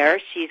be there.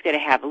 She's going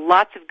to have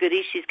lots of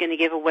goodies she's going to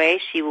give away.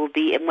 She will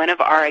be one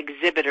of our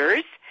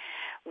exhibitors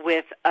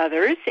with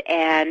others,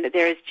 and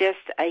there's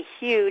just a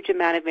huge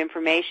amount of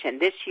information.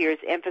 This year's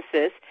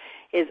emphasis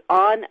is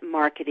on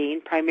marketing,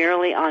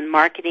 primarily on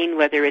marketing,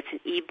 whether it's an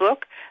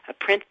e-book, a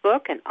print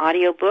book, an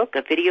audio book,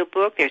 a video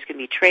book. There's going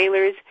to be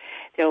trailers.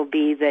 There will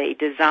be the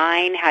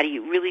design. How do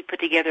you really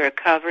put together a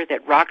cover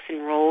that rocks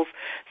and rolls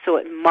so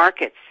it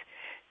markets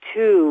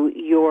to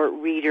your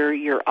reader,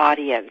 your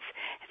audience?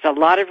 It's a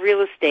lot of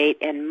real estate,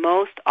 and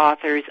most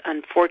authors,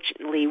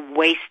 unfortunately,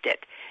 waste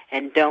it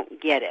and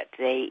don't get it.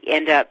 They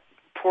end up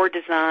poor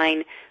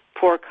design,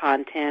 poor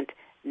content,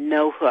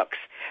 no hooks.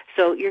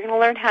 So you're going to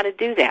learn how to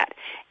do that.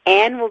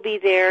 Anne will be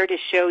there to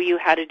show you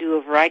how to do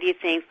a variety of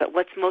things, but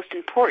what's most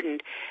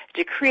important,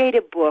 to create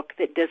a book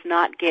that does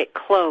not get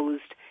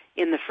closed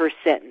in the first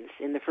sentence,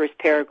 in the first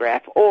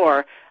paragraph,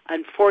 or,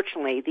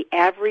 unfortunately, the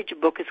average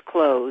book is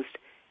closed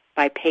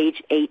by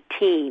page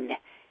 18,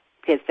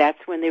 because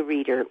that's when the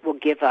reader will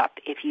give up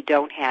if you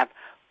don't have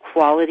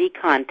quality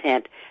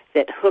content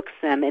that hooks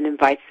them and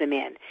invites them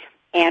in.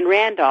 Anne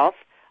Randolph,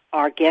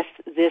 our guest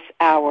this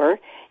hour,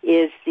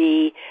 is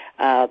the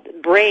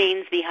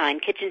brains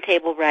behind Kitchen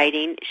Table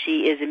Writing.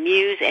 She is a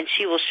muse, and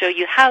she will show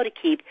you how to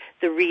keep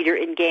the reader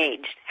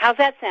engaged. How's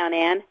that sound,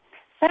 Anne?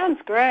 Sounds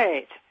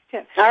great.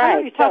 Yeah. All right. I know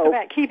you talk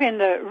about keeping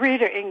the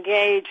reader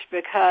engaged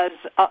because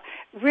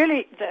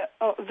really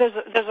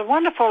there's a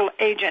wonderful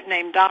agent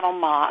named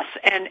Donald Moss,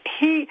 and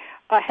he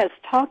has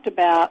talked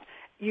about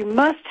you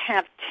must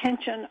have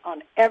tension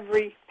on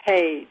every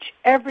page.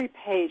 Every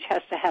page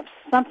has to have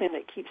something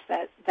that keeps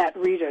that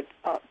reader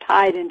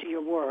tied into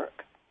your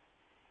work.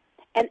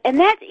 And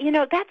that,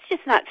 that's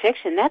just not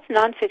fiction. That's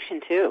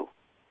nonfiction, too.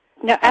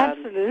 No,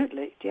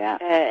 absolutely, yeah.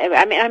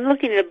 I'm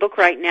looking at a book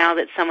right now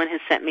that someone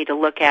has sent me to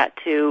look at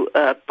to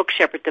book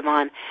shepherd them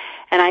on.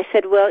 And I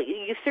said, well,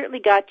 you've certainly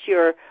got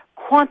your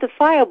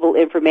quantifiable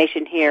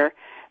information here,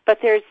 but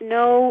there's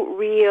no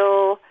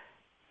real...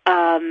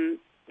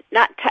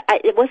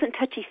 it wasn't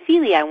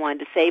touchy-feely, I wanted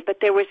to say, but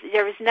there was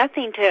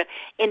nothing to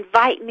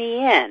invite me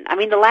in. I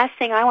mean, the last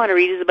thing I want to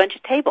read is a bunch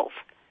of tables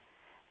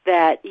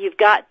that you've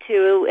got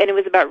to, and it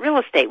was about real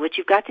estate. What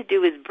you've got to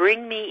do is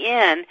bring me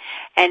in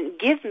and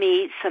give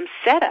me some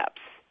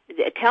setups.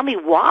 Tell me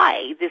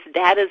why this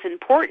data is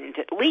important,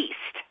 at least.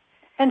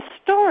 And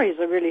stories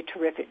are really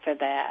terrific for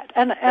that.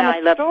 And I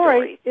love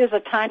story is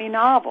a tiny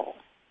novel.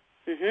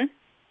 Mm-hmm.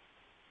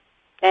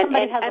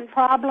 Somebody has a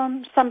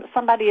problem.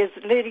 Somebody is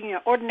leading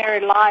an ordinary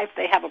life.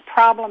 They have a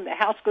problem. Their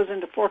house goes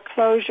into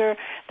foreclosure.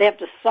 They have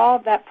to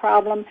solve that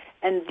problem,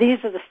 and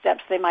these are the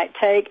steps they might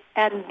take.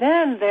 And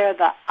then there are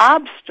the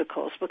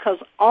obstacles, because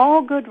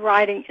all good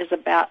writing is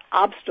about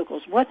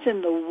obstacles. What's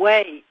in the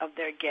way of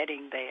their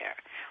getting there?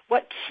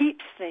 What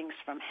keeps things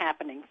from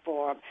happening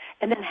for them?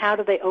 And then how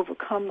do they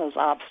overcome those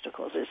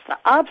obstacles? It's the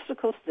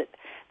obstacles that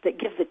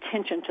give the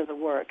tension to the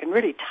work and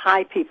really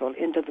tie people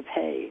into the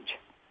page.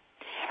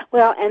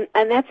 Well,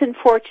 and that's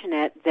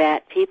unfortunate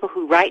that people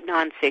who write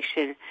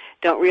nonfiction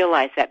don't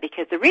realize that,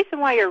 because the reason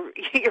why you're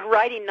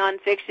writing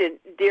nonfiction,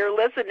 dear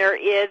listener,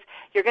 is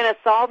you're going to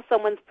solve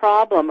someone's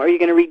problem, or you're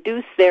going to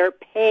reduce their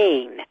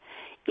pain,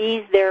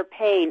 ease their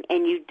pain,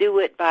 and you do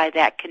it by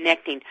that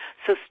connecting.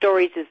 So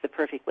stories is the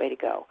perfect way to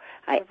go.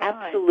 I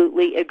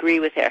absolutely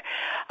agree with her.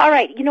 All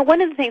right, one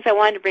of the things I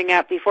wanted to bring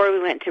up before we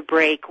went to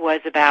break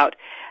was about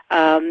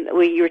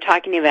you were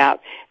talking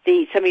about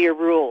some of your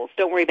rules.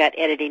 Don't worry about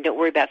editing. Don't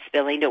worry about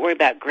spelling. Don't worry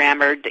about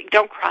grammar.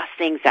 Don't cross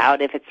things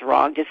out if it's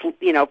wrong. Just,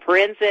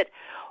 parens it,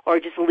 or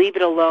just leave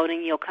it alone,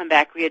 and you'll come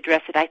back,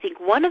 readdress it. I think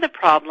one of the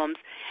problems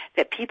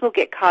that people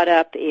get caught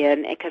up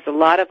in, because a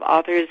lot of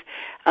authors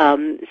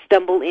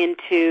stumble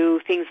into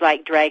things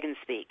like dragon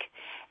speak,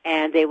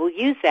 and they will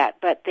use that,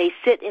 but they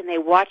sit and they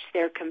watch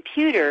their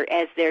computer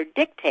as they're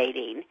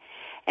dictating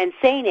and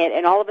saying it,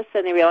 and all of a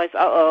sudden they realize,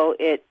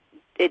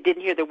 it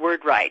didn't hear the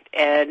word right,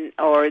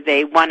 or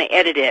they want to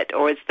edit it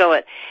or spell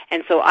it.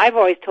 And so I've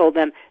always told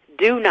them,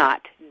 do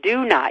not,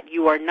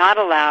 you are not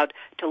allowed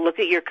to look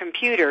at your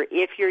computer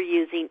if you're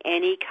using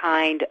any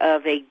kind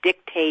of a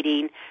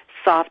dictating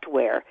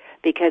software,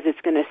 because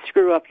it's going to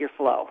screw up your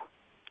flow.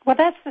 Well,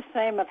 that's the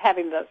same of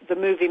having the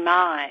movie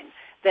mind,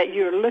 that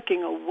you're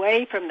looking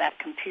away from that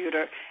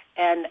computer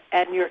and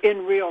you're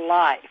in real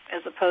life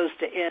as opposed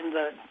to in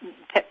the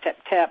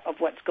tap of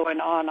what's going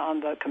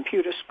on the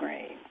computer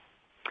screen.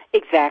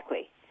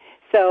 Exactly.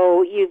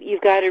 So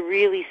you've got to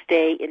really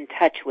stay in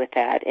touch with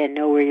that and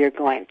know where you're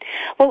going.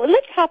 Well,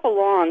 let's hop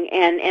along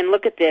and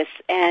look at this.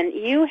 And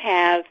you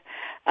have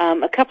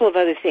a couple of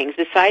other things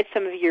besides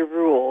some of your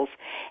rules.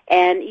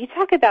 And you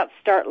talk about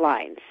start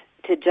lines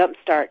to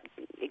jumpstart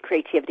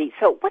creativity.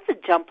 So what's a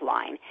jump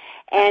line?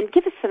 And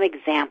give us some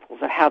examples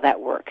of how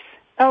that works.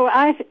 Oh,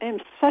 I am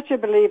such a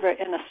believer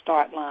in a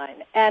start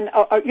line. And,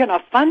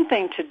 a fun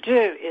thing to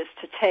do is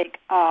to take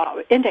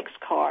index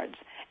cards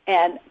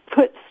and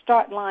put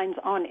start lines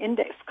on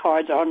index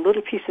cards or on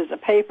little pieces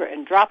of paper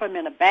and drop them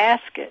in a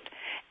basket.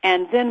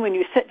 And then when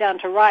you sit down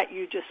to write,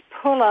 you just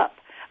pull up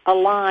a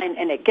line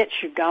and it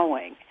gets you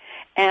going.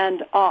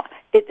 And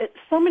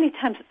so many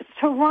times,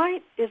 to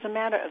write is a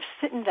matter of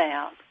sitting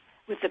down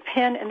with the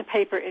pen and the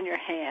paper in your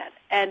hand.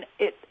 And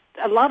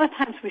a lot of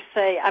times we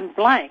say, I'm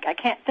blank, I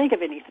can't think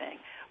of anything.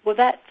 Well,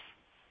 that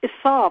is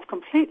solved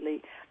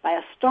completely by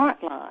a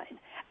start line.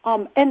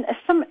 And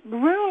some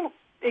real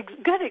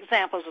good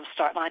examples of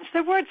start lines.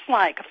 They're words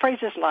like,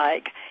 phrases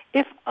like,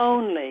 if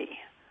only,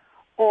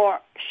 or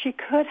she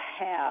could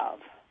have,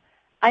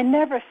 I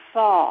never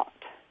thought,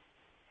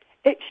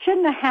 it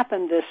shouldn't have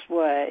happened this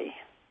way,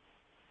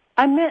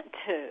 I meant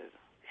to.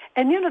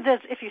 And,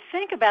 if you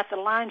think about the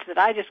lines that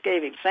I just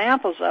gave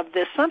examples of,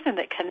 there's something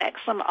that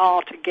connects them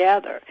all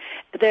together.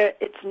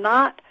 It's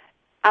not,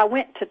 I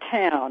went to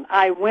town,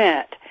 I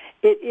went.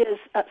 It is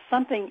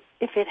something,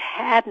 if it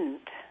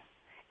hadn't,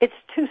 it's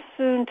too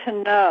soon to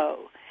know.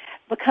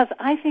 Because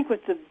I think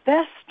with the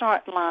best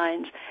start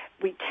lines,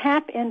 we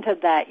tap into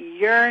that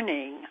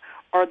yearning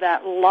or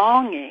that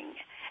longing,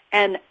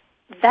 and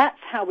that's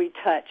how we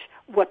touch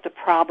what the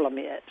problem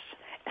is.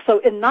 So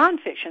in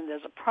nonfiction,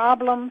 there's a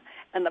problem,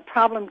 and the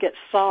problem gets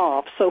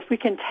solved. So if we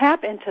can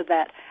tap into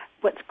that,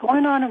 what's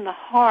going on in the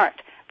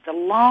heart, the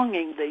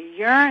longing, the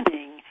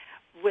yearning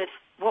with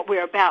what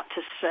we're about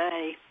to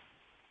say,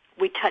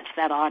 we touch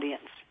that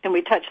audience, and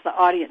we touch the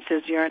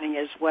audience's yearning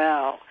as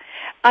well.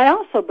 I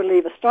also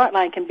believe a start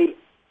line can be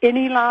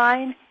any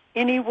line,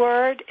 any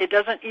word. It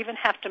doesn't even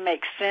have to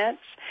make sense,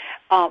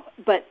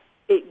 but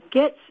it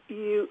gets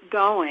you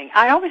going.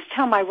 I always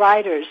tell my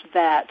writers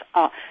that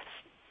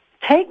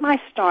take my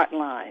start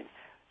line,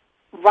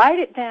 write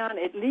it down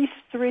at least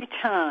 3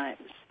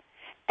 times,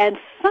 and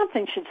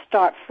something should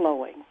start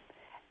flowing.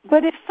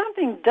 But if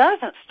something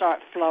doesn't start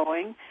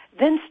flowing,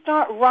 then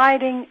start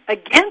writing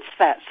against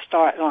that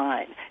start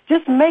line.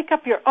 Just make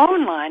up your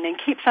own line and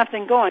keep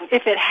something going.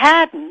 If it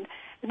hadn't,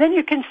 then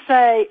you can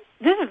say,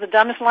 this is the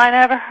dumbest line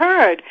I ever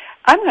heard.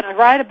 I'm going to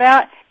write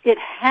about it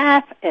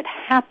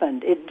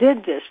happened. It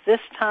did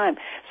this time.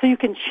 So you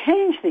can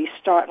change these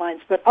start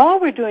lines, but all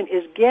we're doing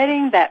is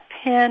getting that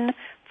pen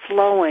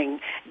flowing,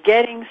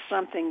 getting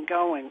something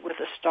going with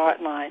a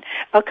start line.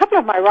 A couple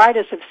of my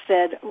writers have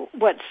said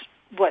what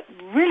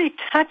really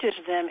touches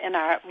them in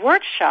our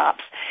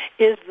workshops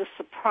is the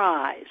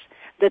surprise,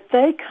 that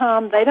they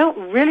come, they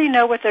don't really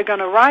know what they're going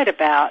to write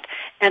about,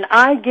 and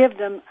I give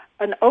them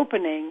an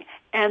opening,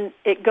 and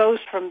it goes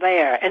from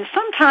there. And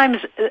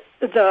sometimes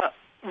the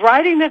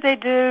writing that they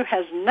do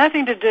has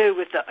nothing to do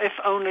with the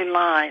if-only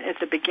line at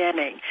the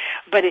beginning,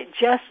 but it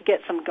just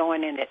gets them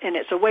going in it, and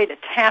it's a way to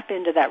tap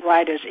into that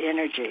writer's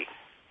energy.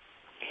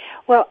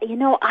 Well,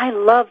 I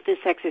love this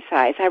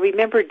exercise. I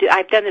remember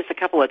I've done this a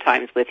couple of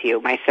times with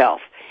you myself,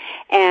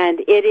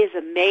 and it is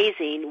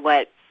amazing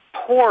what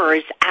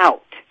pours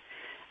out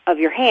of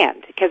your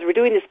hand, because we're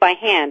doing this by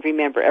hand,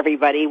 remember,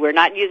 everybody. We're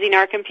not using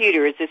our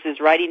computers. This is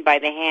writing by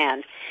the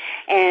hand.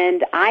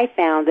 And I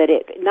found that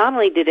it not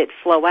only did it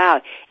flow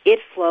out, it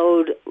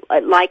flowed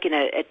like in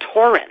a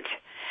torrent,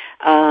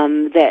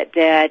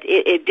 that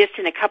it just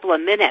in a couple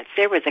of minutes,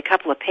 there was a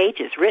couple of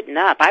pages written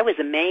up. I was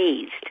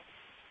amazed.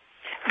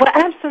 Well,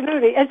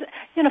 absolutely. As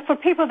for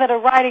people that are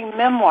writing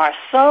memoirs,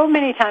 so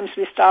many times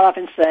we start off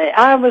and say,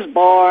 I was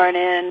born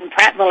in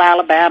Prattville,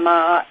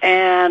 Alabama,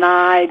 and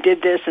I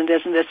did this and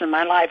this and this in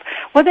my life.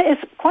 Well, there is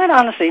quite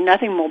honestly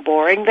nothing more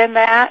boring than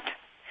that.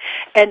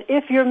 And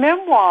if your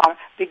memoir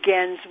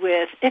begins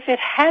with, if it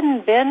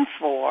hadn't been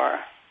for,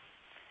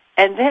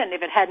 and then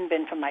if it hadn't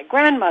been for my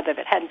grandmother, if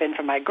it hadn't been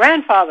for my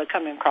grandfather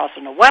coming across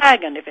in a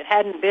wagon, if it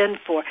hadn't been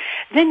for,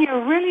 then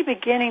you're really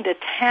beginning to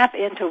tap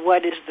into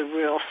what is the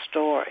real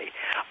story.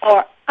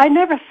 Or, I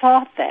never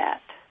thought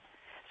that.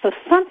 So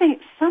something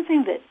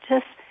that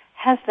just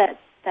has that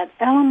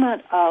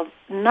element of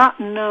not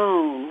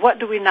known. What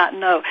do we not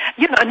know?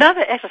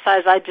 Another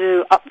exercise I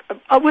do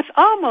with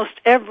almost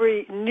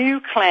every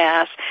new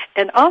class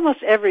and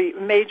almost every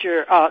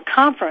major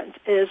conference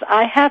is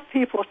I have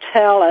people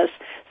tell us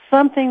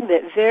something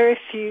that very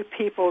few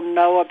people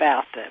know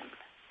about them.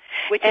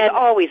 Which is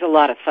always a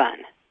lot of fun.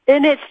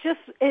 And it's just,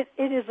 it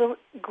is a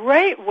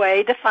great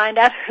way to find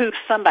out who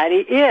somebody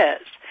is.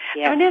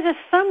 Yeah. I mean, it is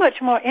so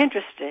much more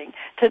interesting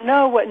to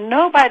know what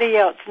nobody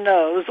else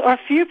knows or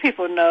few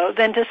people know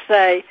than to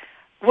say,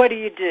 what do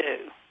you do?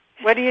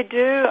 What do you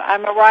do?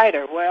 I'm a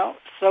writer. Well,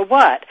 so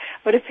what?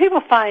 But if people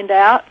find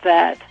out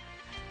that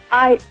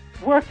I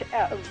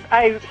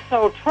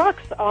sold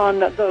trucks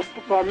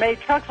made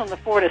trucks on the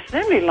Ford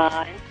assembly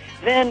line,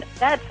 then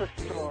that's a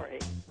story.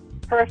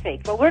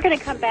 Perfect. Well, we're going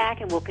to come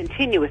back and we'll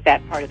continue with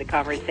that part of the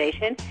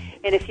conversation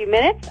in a few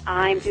minutes.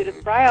 I'm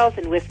Judith Briles,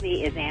 and with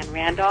me is Ann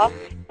Randolph.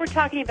 We're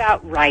talking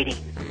about writing.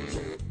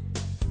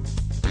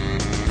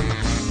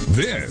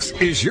 This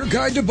is your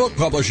guide to book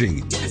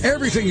publishing.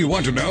 Everything you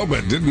want to know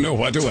but didn't know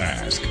what to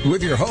ask.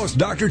 With your host,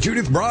 Dr.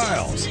 Judith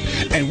Briles.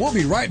 And we'll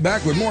be right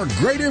back with more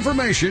great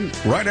information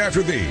right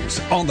after these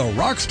on the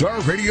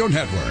Rockstar Radio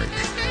Network.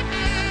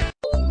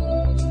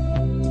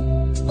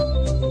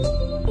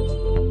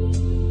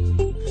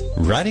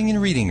 Writing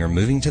and reading are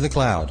moving to the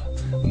cloud.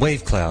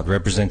 WaveCloud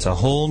represents a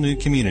whole new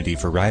community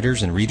for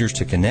writers and readers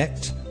to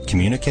connect,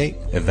 communicate,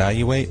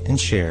 evaluate, and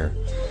share.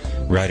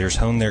 Writers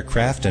hone their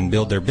craft and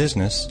build their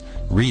business.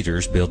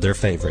 Readers build their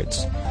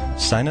favorites.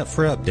 Sign up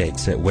for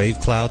updates at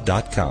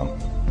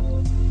wavecloud.com.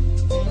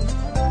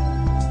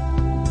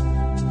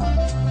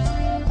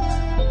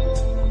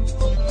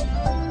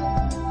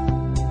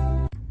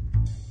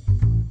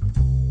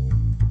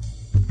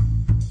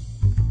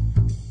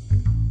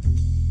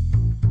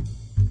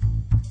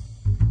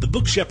 The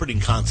book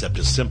shepherding concept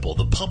is simple.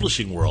 The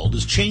publishing world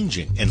is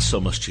changing, and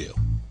so must you.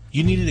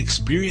 You need an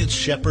experienced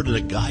shepherd and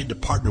a guide to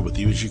partner with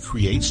you as you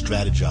create,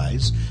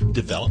 strategize,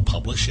 develop,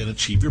 publish, and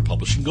achieve your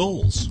publishing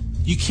goals.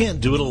 You can't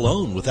do it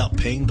alone without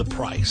paying the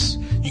price.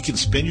 You can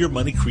spend your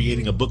money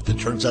creating a book that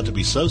turns out to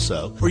be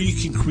so-so, or you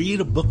can create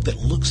a book that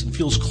looks and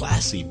feels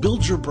classy,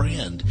 builds your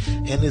brand,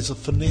 and is a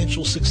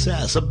financial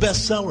success, a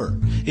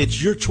bestseller.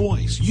 It's your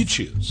choice. You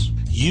choose.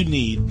 You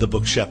need the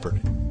Book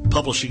Shepherd.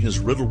 Publishing is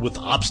riddled with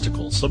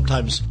obstacles,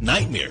 sometimes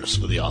nightmares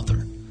for the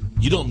author.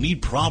 You don't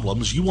need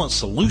problems. You want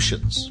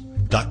solutions.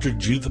 Dr.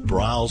 Judith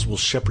Briles will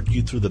shepherd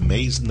you through the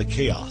maze and the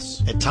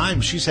chaos. At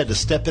times, she's had to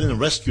step in and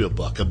rescue a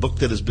book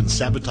that has been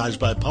sabotaged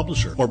by a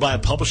publisher or by a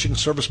publishing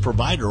service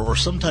provider or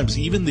sometimes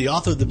even the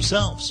author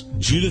themselves.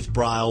 Judith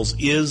Briles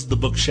is the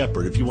Book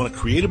Shepherd if you want to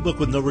create a book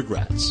with no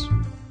regrets.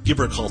 Give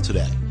her a call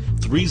today,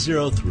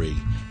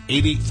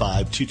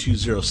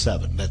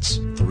 303-885-2207. That's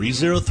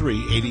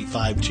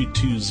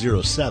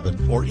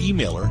 303-885-2207, or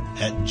email her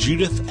at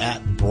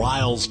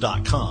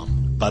judith@briles.com.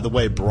 By the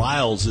way,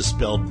 Briles is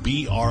spelled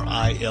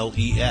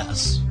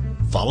B-R-I-L-E-S.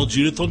 Follow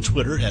Judith on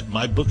Twitter at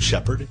My Book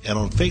Shepherd and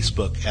on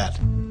Facebook at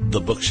The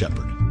Book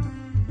Shepherd.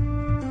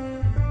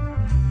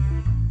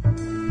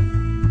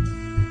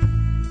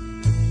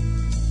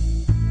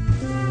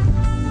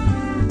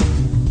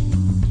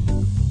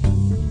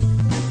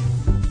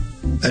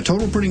 At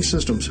Total Printing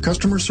Systems,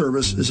 customer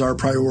service is our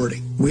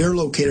priority. We are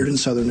located in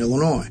Southern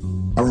Illinois.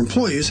 Our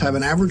employees have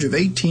an average of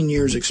 18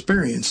 years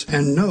experience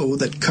and know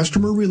that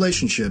customer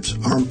relationships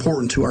are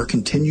important to our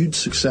continued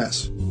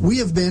success. We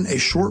have been a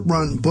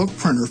short-run book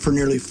printer for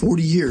nearly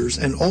 40 years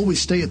and always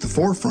stay at the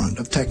forefront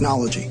of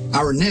technology.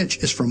 Our niche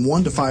is from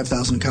 1 to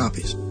 5,000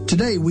 copies.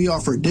 Today, we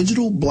offer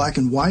digital, black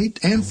and white,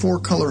 and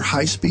 4-color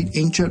high-speed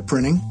inkjet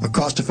printing, a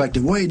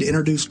cost-effective way to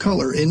introduce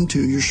color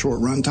into your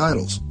short-run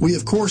titles. We,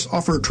 of course,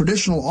 offer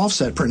traditional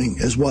offset printing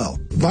as well.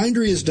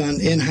 Bindery is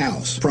done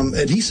in-house, from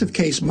adhesive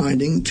case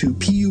binding to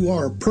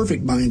PUR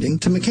perfect binding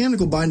to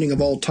mechanical binding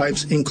of all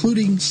types,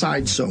 including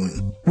side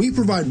sewing. We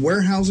provide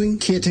warehousing,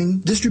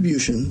 kitting,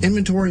 distribution,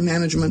 inventory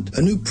management,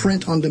 a new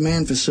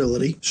print-on-demand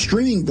facility,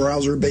 streaming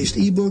browser-based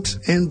ebooks,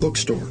 and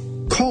bookstore.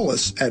 Call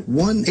us at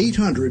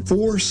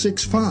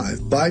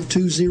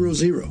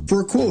 1-800-465-5200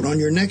 for a quote on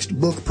your next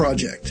book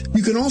project.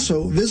 You can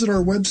also visit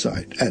our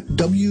website at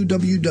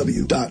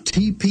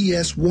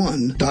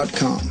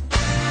www.tps1.com.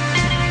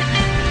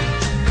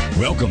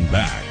 Welcome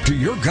back to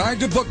your guide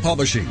to book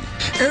publishing.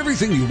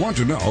 Everything you want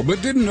to know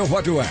but didn't know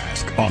what to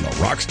ask on the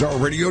Rockstar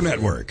Radio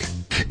Network.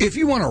 If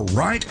you want to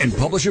write and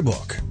publish a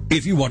book,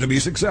 if you want to be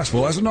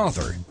successful as an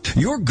author,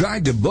 your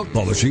guide to book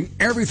publishing,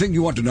 everything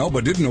you want to know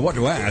but didn't know what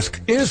to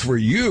ask, is for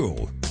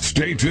you.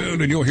 Stay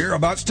tuned and you'll hear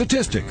about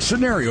statistics,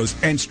 scenarios,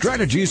 and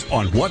strategies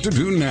on what to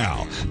do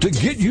now to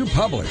get you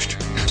published.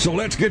 So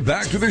let's get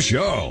back to the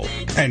show.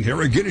 And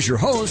here again is your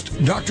host,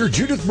 Dr.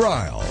 Judith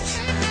Briles.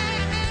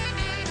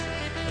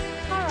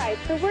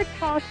 So we're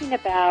talking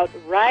about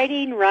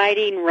writing,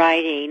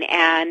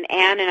 and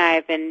Ann and I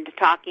have been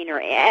talking,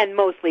 and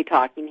mostly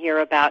talking here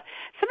about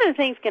some of the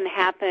things can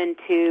happen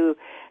to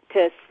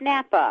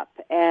snap up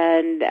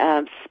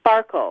and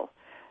sparkle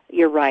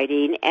your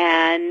writing.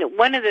 And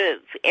one of the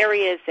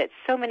areas that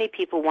so many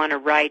people want to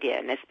write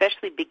in,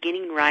 especially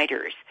beginning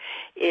writers,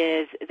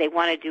 is they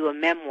want to do a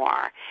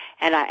memoir.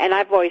 And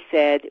I've always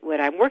said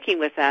when I'm working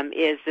with them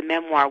is the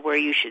memoir where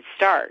you should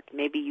start.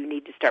 Maybe you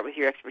need to start with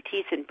your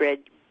expertise and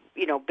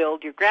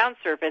build your ground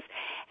surface,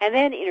 and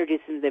then introduce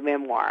them to the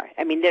memoir.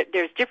 I mean,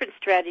 there's different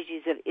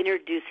strategies of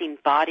introducing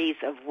bodies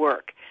of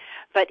work.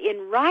 But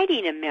in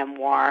writing a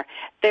memoir,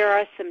 there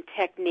are some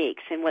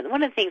techniques. And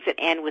one of the things that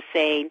Ann was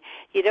saying,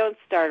 you don't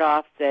start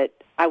off that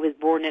I was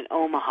born in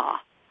Omaha.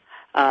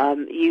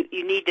 You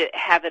need to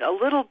have it a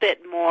little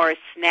bit more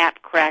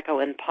snap, crackle,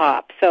 and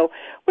pop. So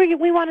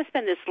we want to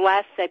spend this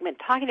last segment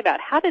talking about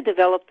how to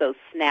develop those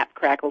snap,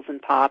 crackles,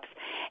 and pops.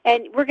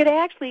 And we're going to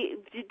actually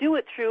do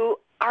it through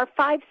our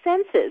 5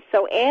 senses.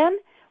 So, Ann,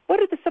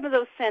 what are some of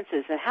those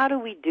senses, and how do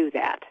we do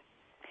that?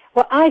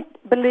 Well, I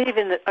believe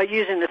in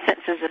using the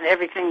senses in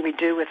everything we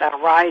do with our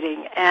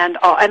writing, and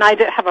I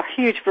have a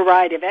huge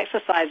variety of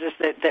exercises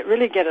that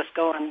really get us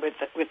going with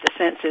the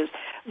senses.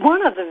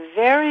 One of the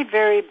very,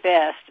 very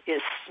best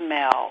is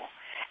smell.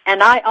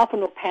 And I often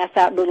will pass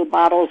out little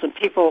bottles, and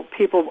people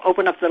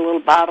open up the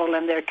little bottle,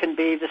 and there can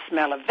be the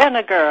smell of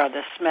vinegar, or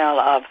the smell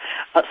of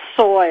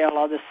soil,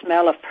 or the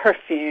smell of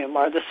perfume,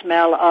 or the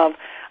smell of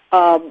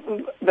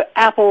the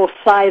apple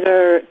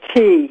cider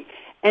tea.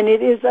 And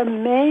it is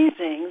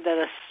amazing that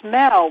a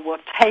smell will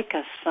take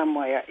us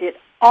somewhere. It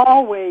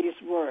always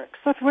works.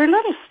 So if we're a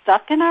little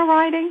stuck in our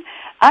writing,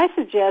 I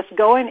suggest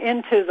going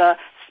into the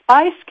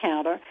spice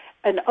counter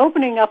and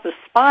opening up a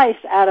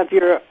spice out of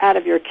your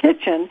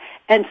kitchen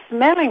and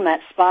smelling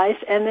that spice,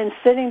 and then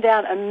sitting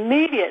down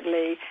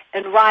immediately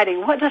and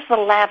writing. What does the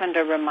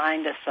lavender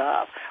remind us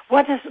of?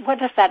 What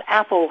does that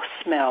apple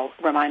smell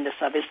remind us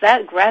of? Is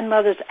that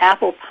grandmother's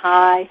apple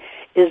pie?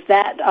 Is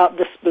that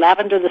the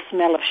lavender, the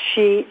smell of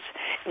sheets?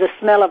 The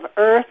smell of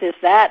earth, is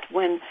that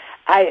when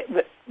I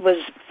was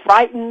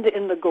frightened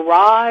in the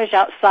garage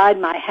outside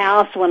my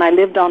house when I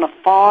lived on a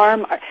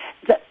farm?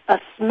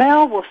 A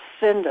smell will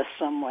send us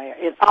somewhere.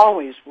 It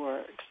always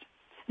works.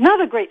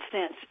 Another great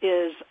sense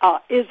is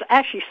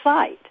actually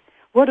sight.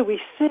 what do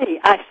we see?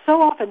 I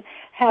so often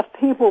have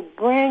people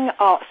bring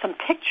some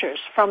pictures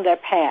from their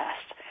past,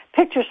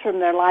 pictures from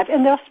their life,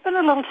 and they'll spend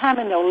a little time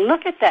and they'll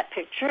look at that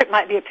picture. It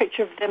might be a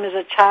picture of them as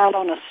a child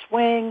on a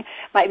swing,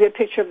 might be a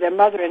picture of their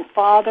mother and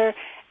father,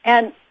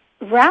 and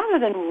rather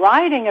than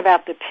writing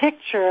about the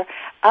picture,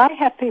 I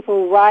have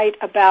people write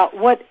about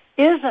what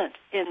isn't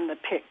in the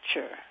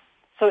picture.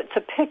 So it's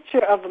a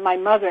picture of my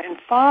mother and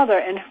father,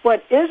 and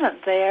what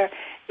isn't there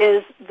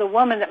is the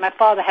woman that my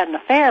father had an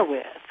affair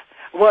with.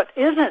 What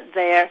isn't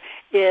there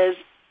is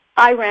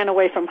I ran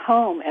away from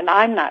home and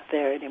I'm not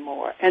there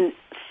anymore. And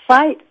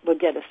sight will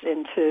get us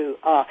into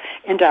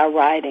our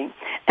writing.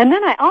 And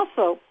then I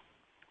also,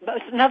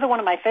 another one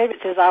of my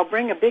favorites is I'll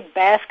bring a big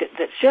basket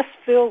that's just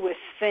filled with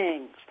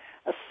things.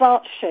 A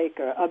salt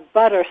shaker, a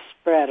butter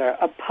spreader,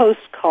 a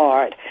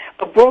postcard,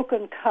 a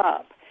broken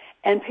cup.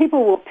 And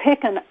people will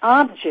pick an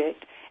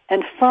object,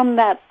 and from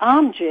that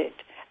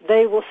object,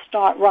 they will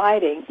start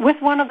writing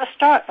with one of the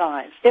start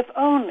lines. If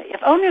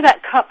only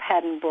that cup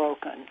hadn't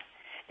broken.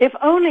 If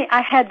only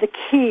I had the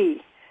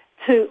key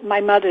to my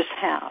mother's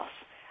house.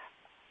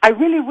 I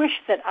really wish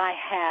that I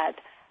had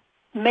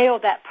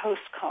mailed that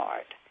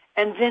postcard,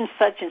 and then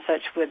such and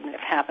such wouldn't have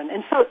happened.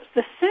 And so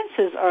the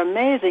senses are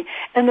amazing.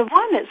 And the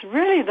one that's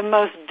really the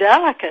most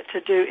delicate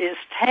to do is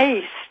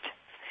taste,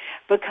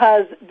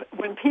 because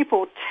when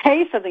people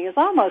taste something, it's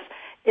almost,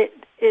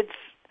 it's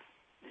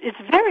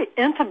very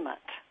intimate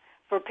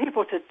for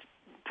people to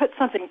put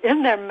something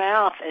in their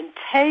mouth and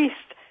taste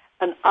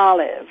an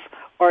olive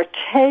or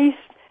taste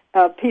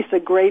a piece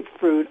of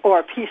grapefruit or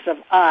a piece of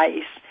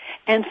ice.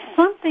 And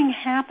something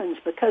happens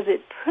because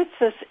it puts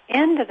us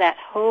into that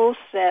whole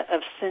set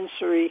of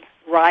sensory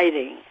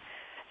writing.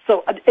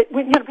 So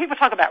when people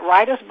talk about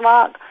writer's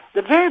block,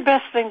 the very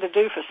best thing to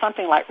do for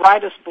something like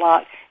writer's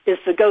block is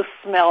to go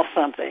smell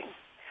something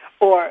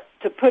or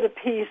to put a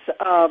piece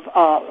of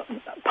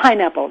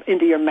pineapple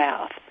into your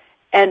mouth.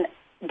 And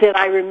did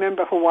I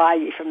remember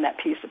Hawaii from that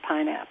piece of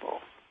pineapple?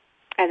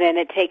 And then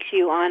it takes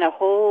you on a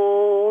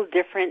whole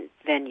different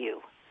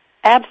venue.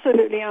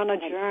 Absolutely, on a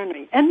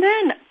journey. And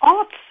then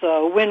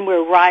also, when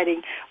we're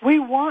writing, we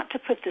want to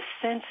put the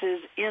senses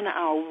in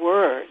our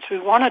words. We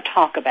want to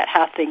talk about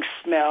how things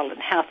smelled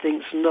and how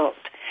things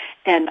looked,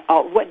 and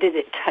what did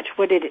it touch,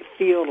 what did it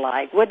feel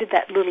like, what did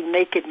that little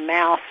naked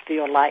mouse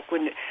feel like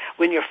when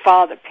your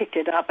father picked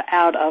it up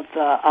out of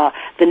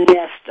the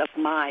nest of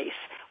mice.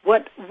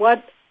 What's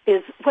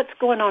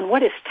going on?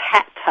 What is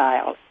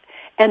tactile?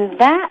 And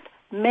that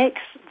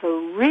makes the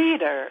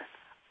reader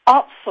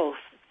also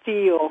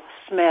feel,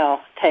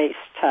 smell, taste,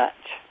 touch.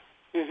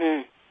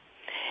 Mhm.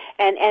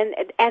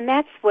 And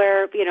that's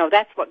where,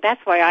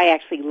 that's why I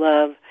actually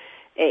love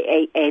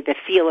the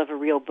feel of a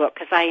real book,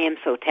 because I am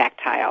so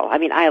tactile. I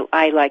mean,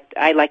 I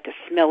like to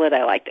smell it,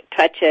 I like to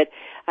touch it,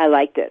 I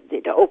like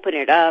to open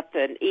it up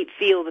and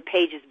feel the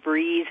pages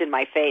breeze in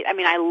my face. I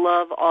mean, I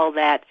love all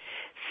that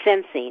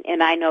sensing,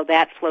 and I know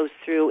that flows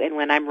through and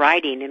when I'm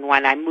writing and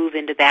when I move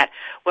into that,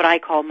 what I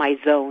call my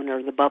zone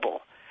or the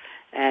bubble.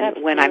 And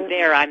Absolutely. When I'm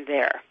there, I'm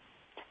there.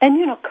 And,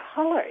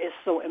 color is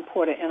so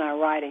important in our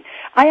writing.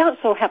 I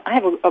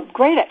have a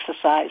great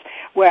exercise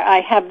where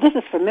this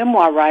is for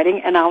memoir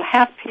writing, and I'll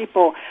have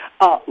people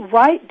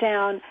write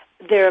down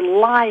their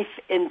life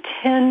in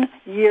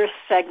 10-year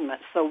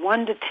segments, so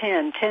 1 to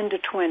 10, 10 to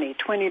 20,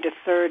 20 to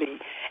 30.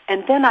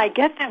 And then I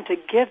get them to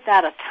give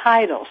that a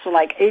title. So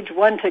like age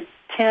 1 to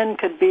 10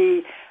 could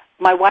be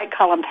My White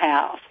Columned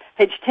House.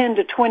 Age 10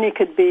 to 20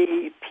 could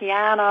be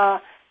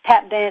Piano,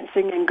 tap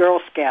dancing, and Girl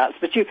Scouts.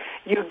 But you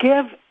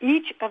give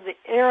each of the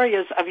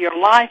areas of your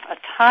life a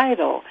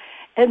title,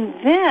 and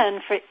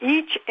then for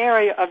each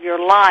area of your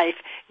life,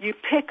 you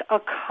pick a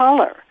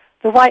color.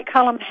 The White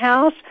Columned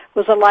House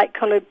was a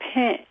light-colored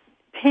pink.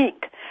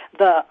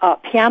 The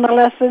piano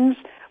lessons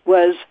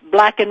was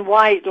black and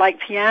white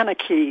like piano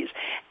keys.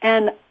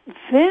 And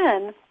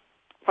then,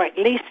 for at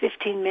least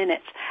 15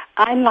 minutes,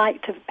 I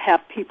like to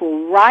have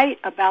people write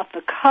about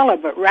the color,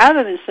 but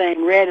rather than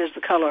saying red is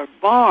the color of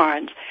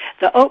Barnes,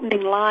 the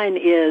opening line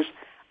is,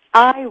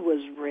 I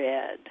was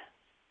red.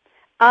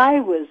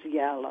 I was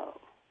yellow.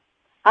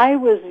 I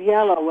was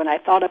yellow when I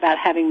thought about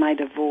having my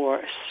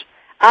divorce.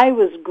 I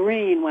was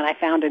green when I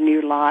found a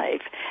new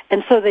life.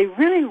 And so they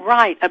really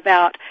write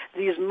about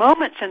these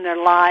moments in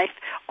their life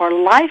or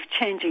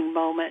life-changing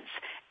moments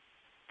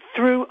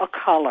through a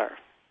color.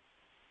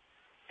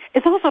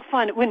 It's also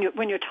fun when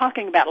you're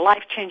talking about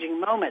life-changing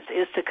moments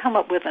is to come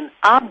up with an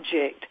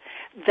object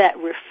that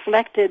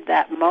reflected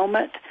that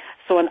moment.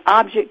 So an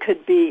object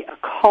could be a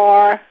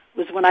car,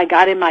 was when I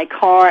got in my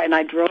car and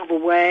I drove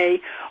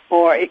away,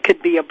 or it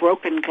could be a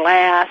broken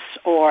glass,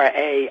 or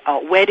a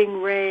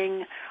wedding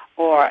ring,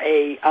 or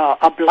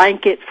a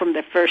blanket from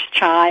the first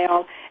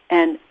child,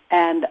 and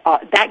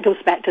that goes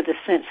back to the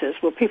senses,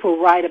 where people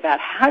write about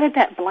how did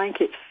that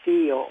blanket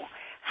feel?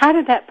 How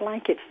did that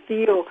blanket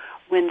feel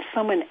when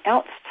someone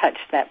else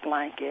touched that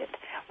blanket?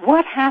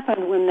 What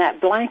happened when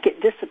that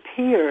blanket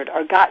disappeared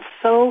or got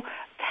so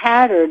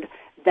tattered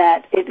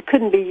that it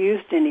couldn't be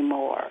used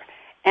anymore?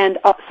 And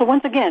so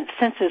once again,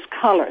 senses,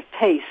 color,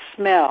 taste,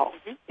 smell.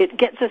 It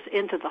gets us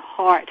into the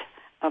heart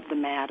of the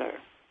matter.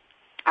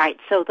 All right,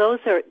 so those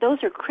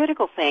are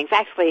critical things.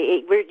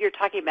 Actually, you're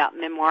talking about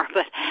memoir,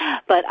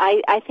 but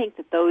I think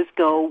that those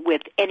go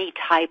with any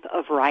type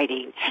of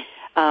writing,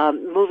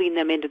 moving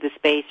them into the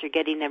space or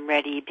getting them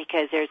ready.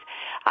 Because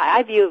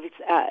I view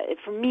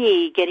for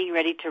me, getting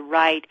ready to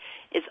write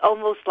is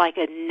almost like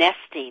a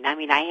nesting. I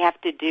mean,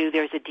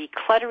 there's a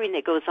decluttering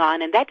that goes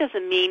on, and that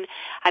doesn't mean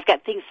I've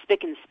got things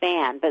spick and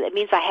span, but it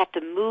means I have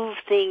to move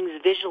things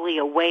visually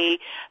away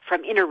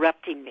from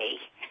interrupting me.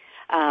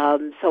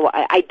 So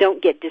I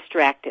don't get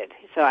distracted,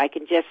 so I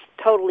can just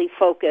totally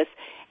focus.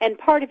 And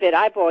part of it,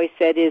 I've always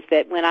said, is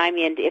that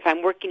if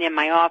I'm working in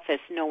my office,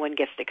 no one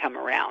gets to come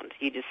around.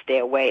 You just stay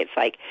away. It's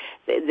like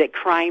the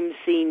crime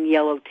scene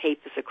yellow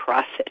tape is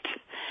across it.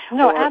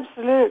 No,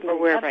 absolutely. Or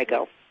wherever I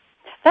go.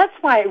 That's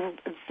why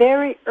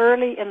very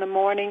early in the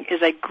morning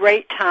is a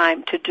great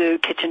time to do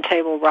kitchen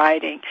table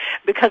writing,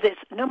 because it's,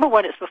 number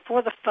one, it's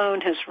before the phone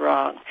has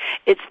rung.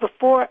 It's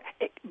before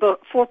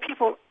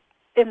people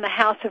in the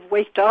house have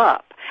waked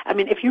up. I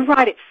mean, if you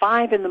write at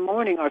 5 in the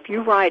morning, or if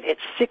you write at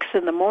 6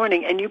 in the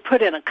morning, and you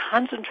put in a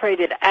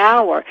concentrated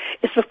hour,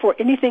 it's before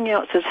anything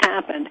else has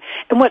happened.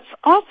 And what's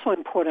also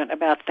important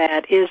about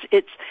that is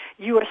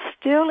you are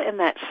still in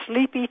that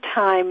sleepy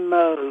time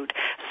mode.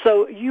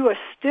 So you are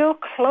still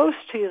close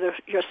to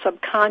your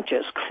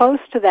subconscious,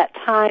 close to that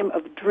time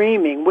of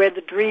dreaming, where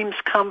the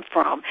dreams come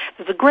from.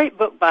 There's a great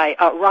book by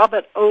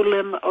Robert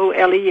Olem,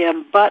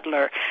 O-L-E-M,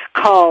 Butler,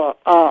 called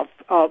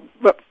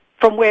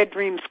From Where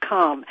Dreams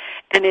Come,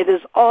 and it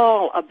is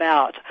all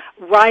about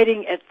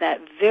writing at that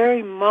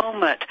very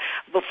moment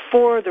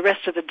before the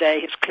rest of the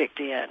day has clicked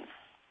in.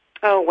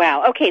 Oh,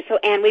 wow. Okay, so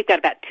Ann, we've got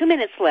about 2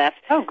 minutes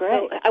left. Oh,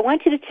 great. So I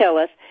want you to tell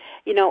us,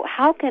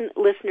 how can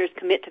listeners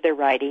commit to their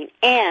writing?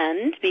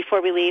 And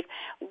before we leave,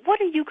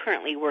 what are you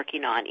currently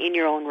working on in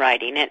your own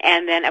writing?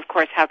 And then, of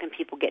course, how can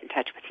people get in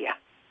touch with you?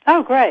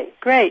 Oh, great.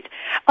 That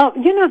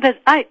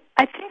I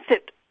think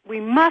that we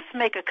must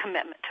make a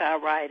commitment to our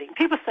writing.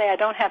 People say, I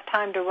don't have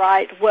time to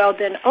write. Well,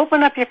 then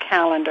open up your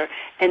calendar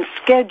and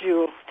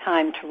schedule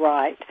time to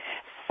write.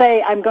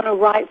 Say, I'm going to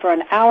write for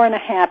an hour and a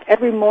half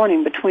every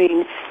morning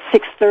between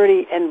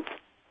 6:30 and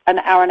an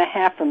hour and a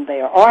half from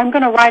there. Or I'm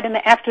going to write in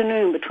the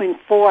afternoon between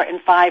 4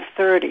 and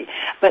 5:30.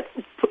 But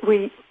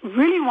we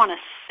really want to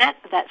set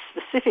that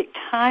specific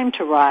time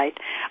to write.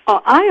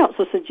 I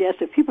also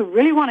suggest if people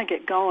really want to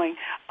get going,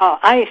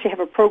 I actually have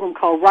a program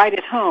called Write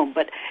at Home,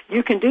 but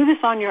you can do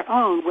this on your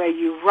own, where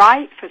you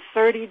write for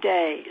 30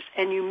 days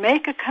and you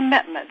make a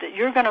commitment that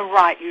you're going to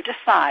write. You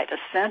decide a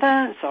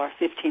sentence or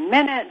 15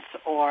 minutes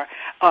or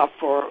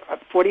for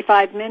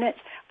 45 minutes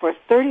for a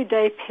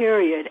 30-day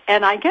period.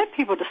 And I get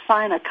people to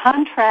sign a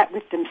contract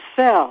with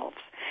themselves,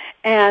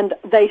 and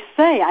they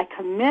say, I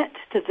commit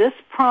to this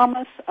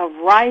promise of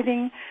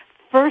writing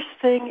first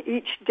thing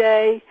each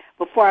day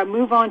before I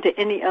move on to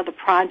any other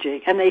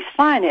project, and they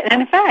sign it.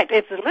 And in fact,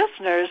 if the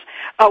listeners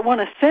want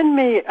to send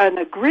me an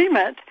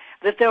agreement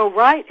that they'll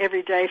write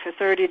every day for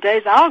 30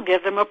 days, I'll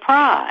give them a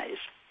prize.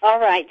 All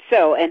right.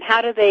 So, and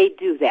how do they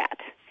do that?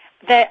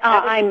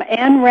 I'm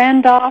Ann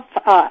Randolph,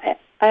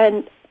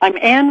 and I'm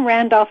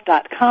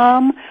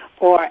AnnRandolph.com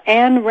or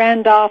Ann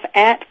Randolph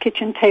at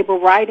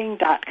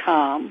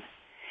KitchenTableWriting.com.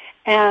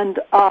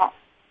 And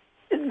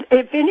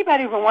if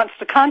anybody wants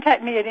to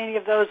contact me at any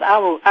of those, I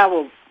will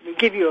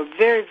give you a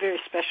very, very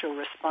special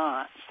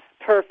response.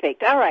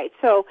 Perfect. All right.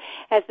 So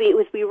as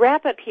we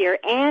wrap up here,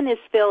 Ann is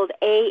spelled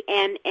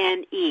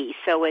A-N-N-E.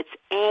 So it's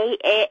Ann,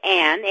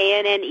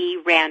 A-N-N-E,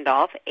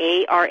 Randolph,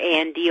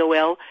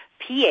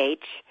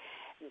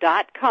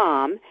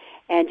 ARNDOLPH.com.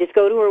 And just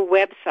go to her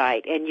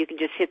website, and you can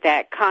just hit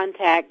that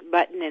contact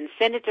button and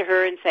send it to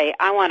her and say,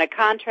 I want a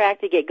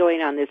contract to get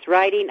going on this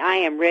writing. I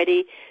am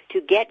ready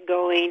to get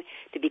going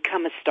to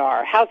become a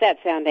star. How's that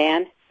sound,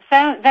 Ann?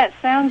 That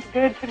sounds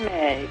good to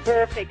me.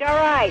 Perfect. All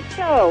right.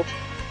 So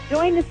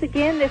join us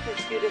again. This is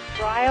Judith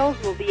Briles.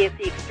 We'll be at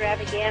the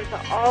Extravaganza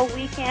all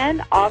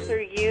weekend,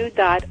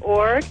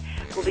 AuthorU.org.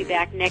 We'll be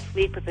back next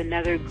week with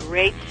another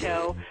great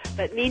show.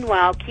 But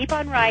meanwhile, keep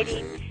on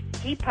writing,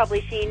 keep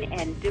publishing,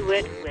 and do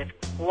it with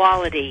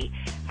quality.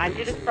 I'm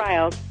Judith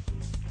Briles.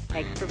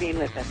 Thanks for being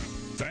with us.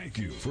 Thank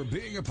you for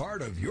being a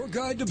part of Your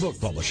Guide to Book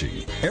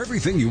Publishing.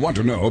 Everything you want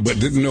to know but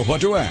didn't know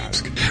what to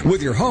ask.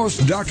 With your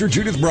host, Dr.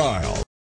 Judith Briles.